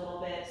left a little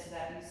bit so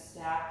that you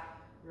stack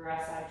your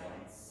SI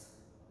joints.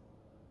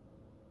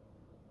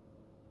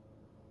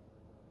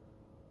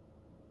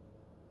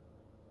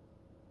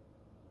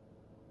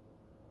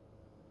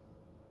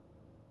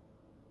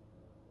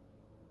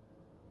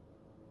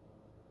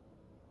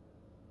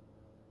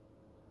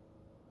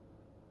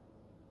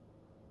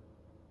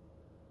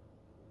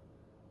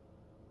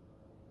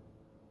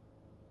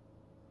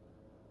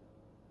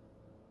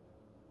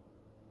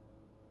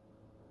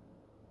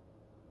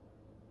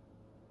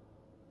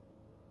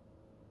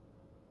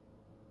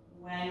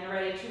 When you're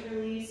ready to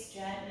release,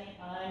 gently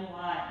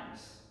unwind.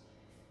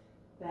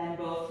 Bend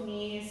both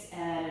knees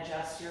and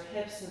adjust your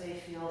hips so they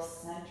feel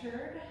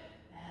centered.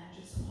 And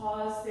just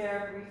pause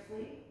there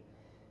briefly.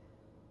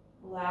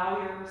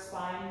 Allow your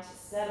spine to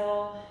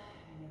settle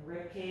and your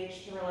rib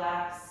cage to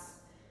relax.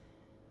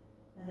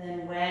 And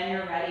then when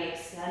you're ready,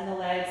 extend the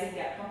legs and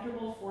get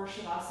comfortable for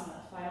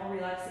Shavasana, final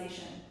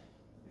relaxation.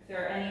 If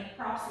there are any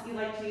props that you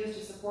like to use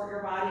to support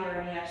your body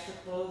or any extra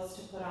clothes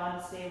to put on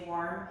to stay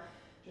warm,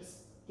 just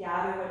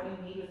gather what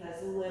you need with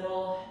as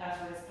little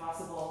effort as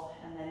possible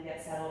and then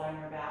get settled on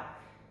your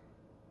back.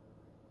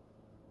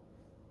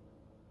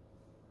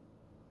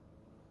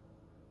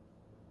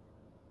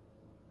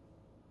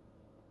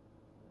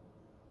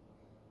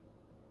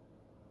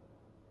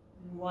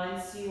 And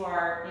once you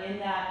are in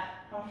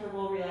that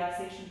comfortable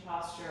relaxation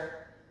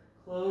posture,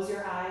 close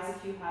your eyes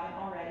if you haven't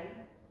already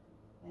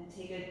and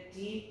take a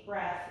deep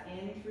breath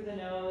in through the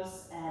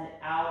nose and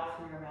out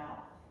through your mouth.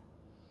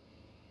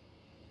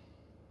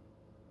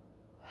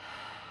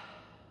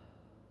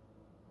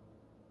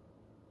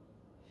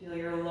 Feel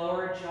your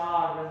lower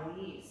jaw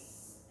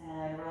release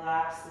and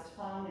relax the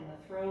tongue and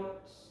the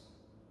throat.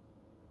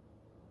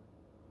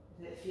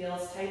 If it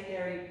feels tight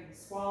there, you can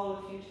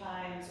swallow a few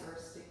times or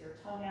stick your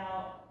tongue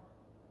out.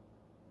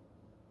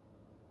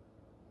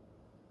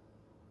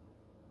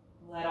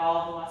 Let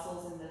all the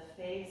muscles in the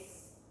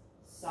face,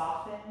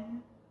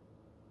 soften.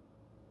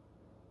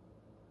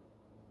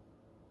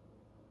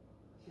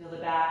 Feel the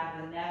back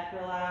of the neck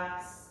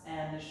relax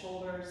and the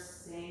shoulders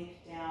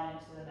sink down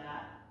into the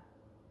mat.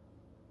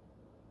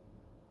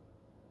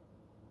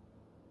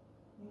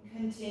 And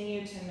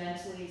continue to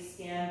mentally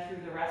scan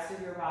through the rest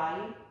of your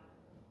body,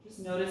 just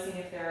noticing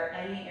if there are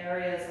any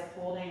areas of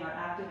holding or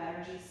active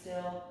energy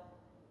still,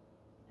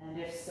 and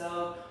if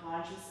so,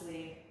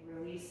 consciously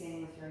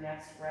releasing with your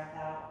next breath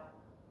out.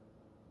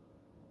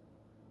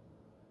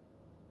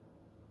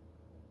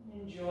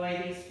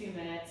 Enjoy these few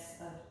minutes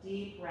of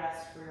deep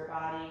rest for your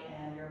body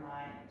and your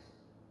mind.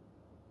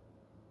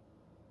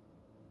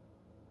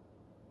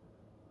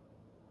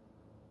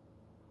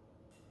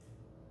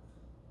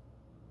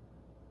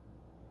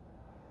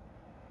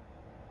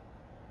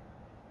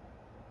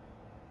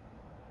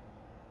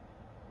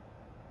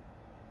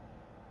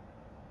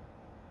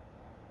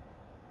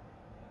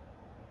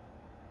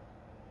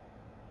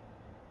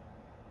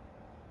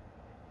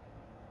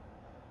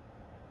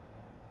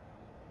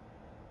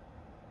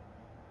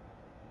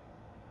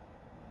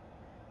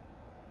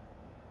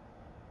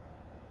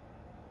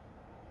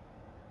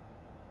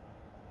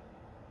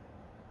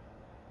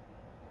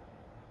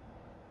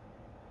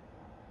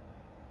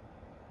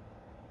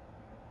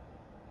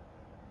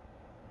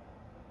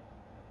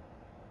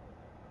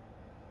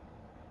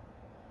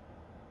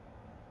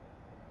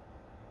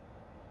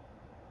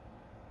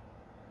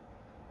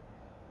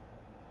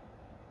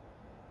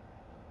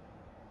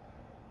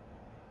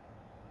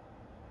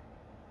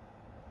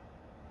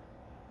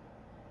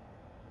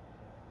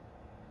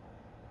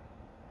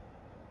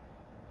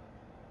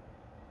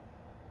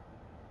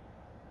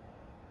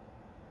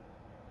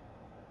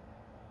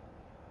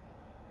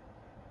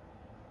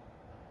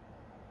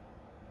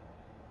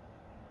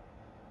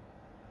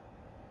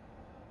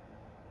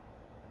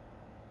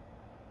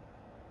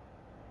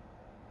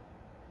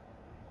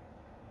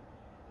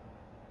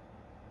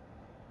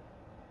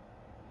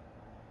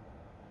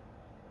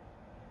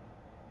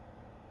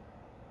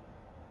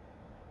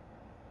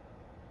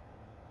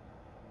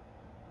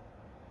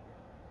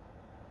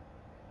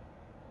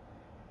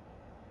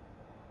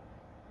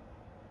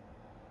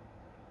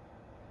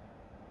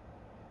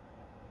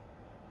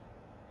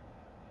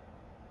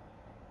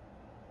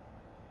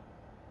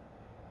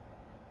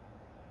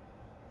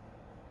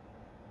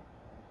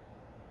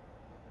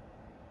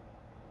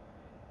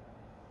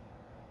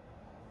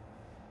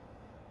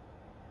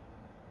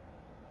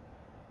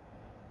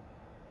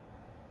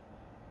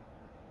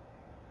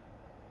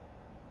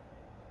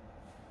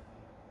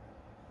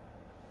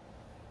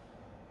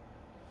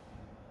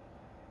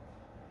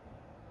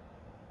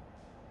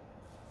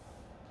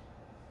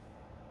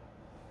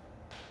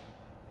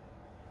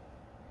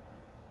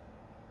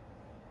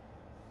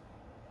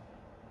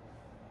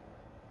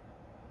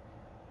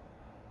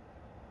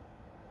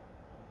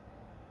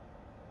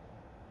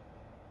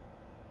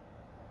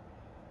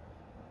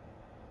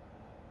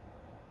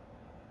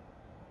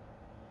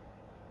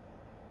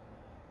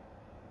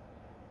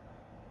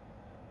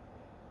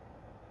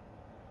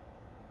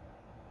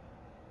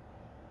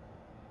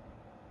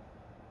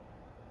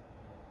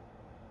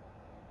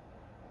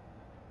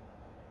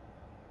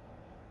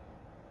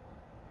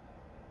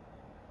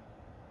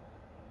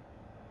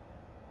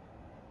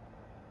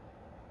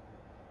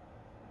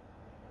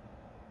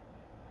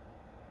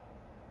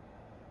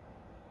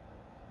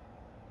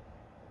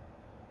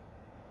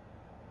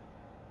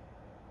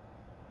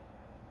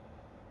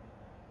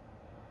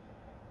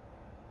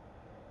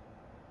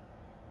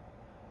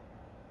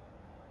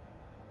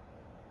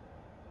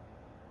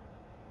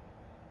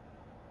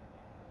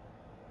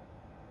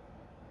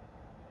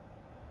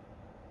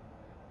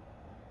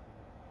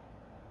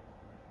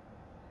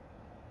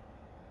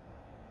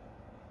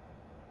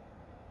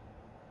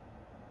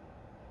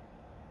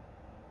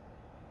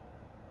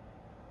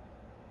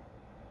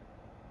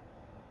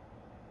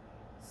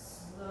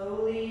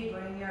 Slowly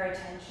bring your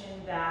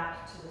attention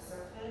back to the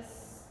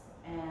surface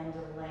and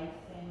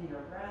lengthen your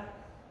breath.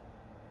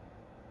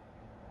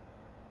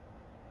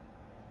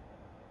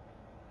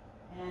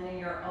 And in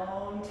your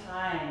own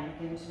time,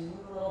 begin to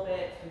move a little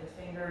bit through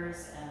the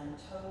fingers and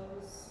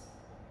toes.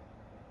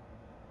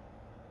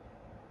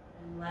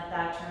 And let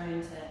that turn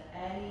into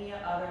any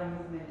other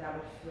movement that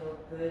would feel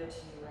good to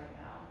you right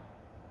now.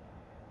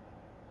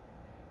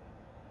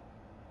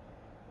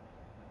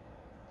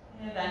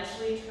 And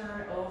eventually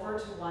turn over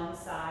to one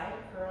side,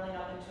 curling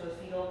up into a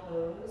fetal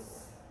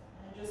pose,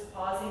 and just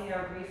pausing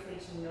there briefly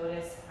to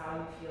notice how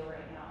you feel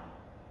right now.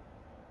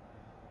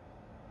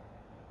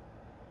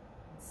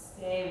 And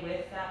stay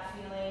with that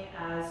feeling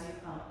as you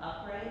come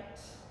upright.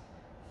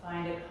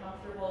 Find a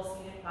comfortable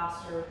seated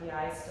posture with the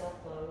eyes still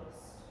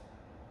closed,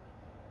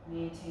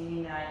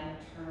 maintaining that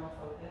internal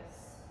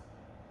focus.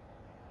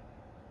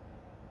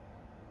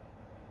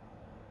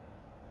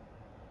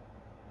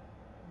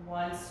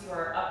 Once you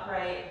are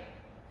upright,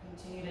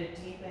 continue to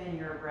deepen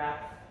your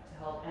breath to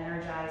help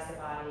energize the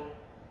body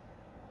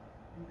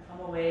and come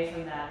away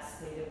from that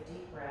state of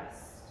deep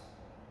rest.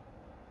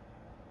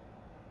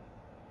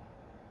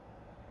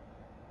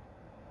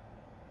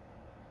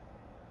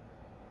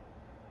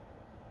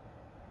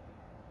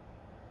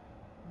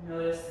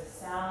 Notice the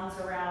sounds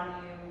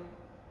around you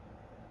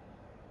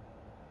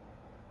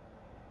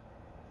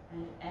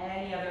and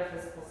any other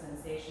physical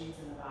sensations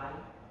in the body.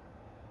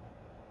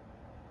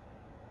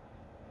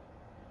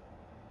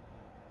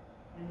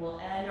 And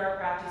we'll end our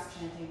practice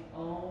chanting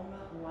Om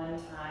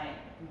one time.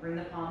 You can bring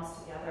the palms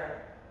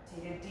together.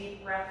 Take a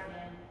deep breath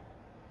in.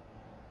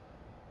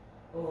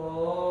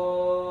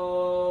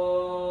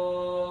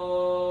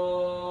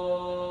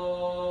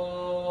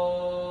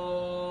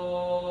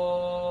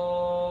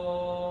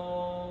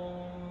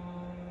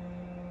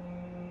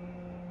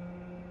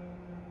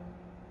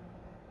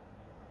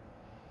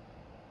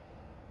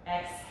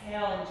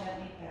 Exhale and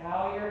gently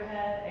bow your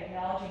head,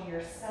 acknowledging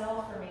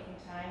yourself for making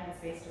time and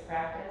space to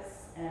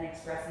practice and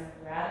expressing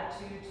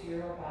gratitude to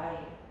your body.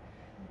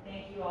 And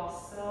thank you all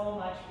so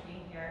much for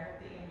being here. I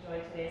hope that you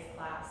enjoyed today's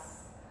class.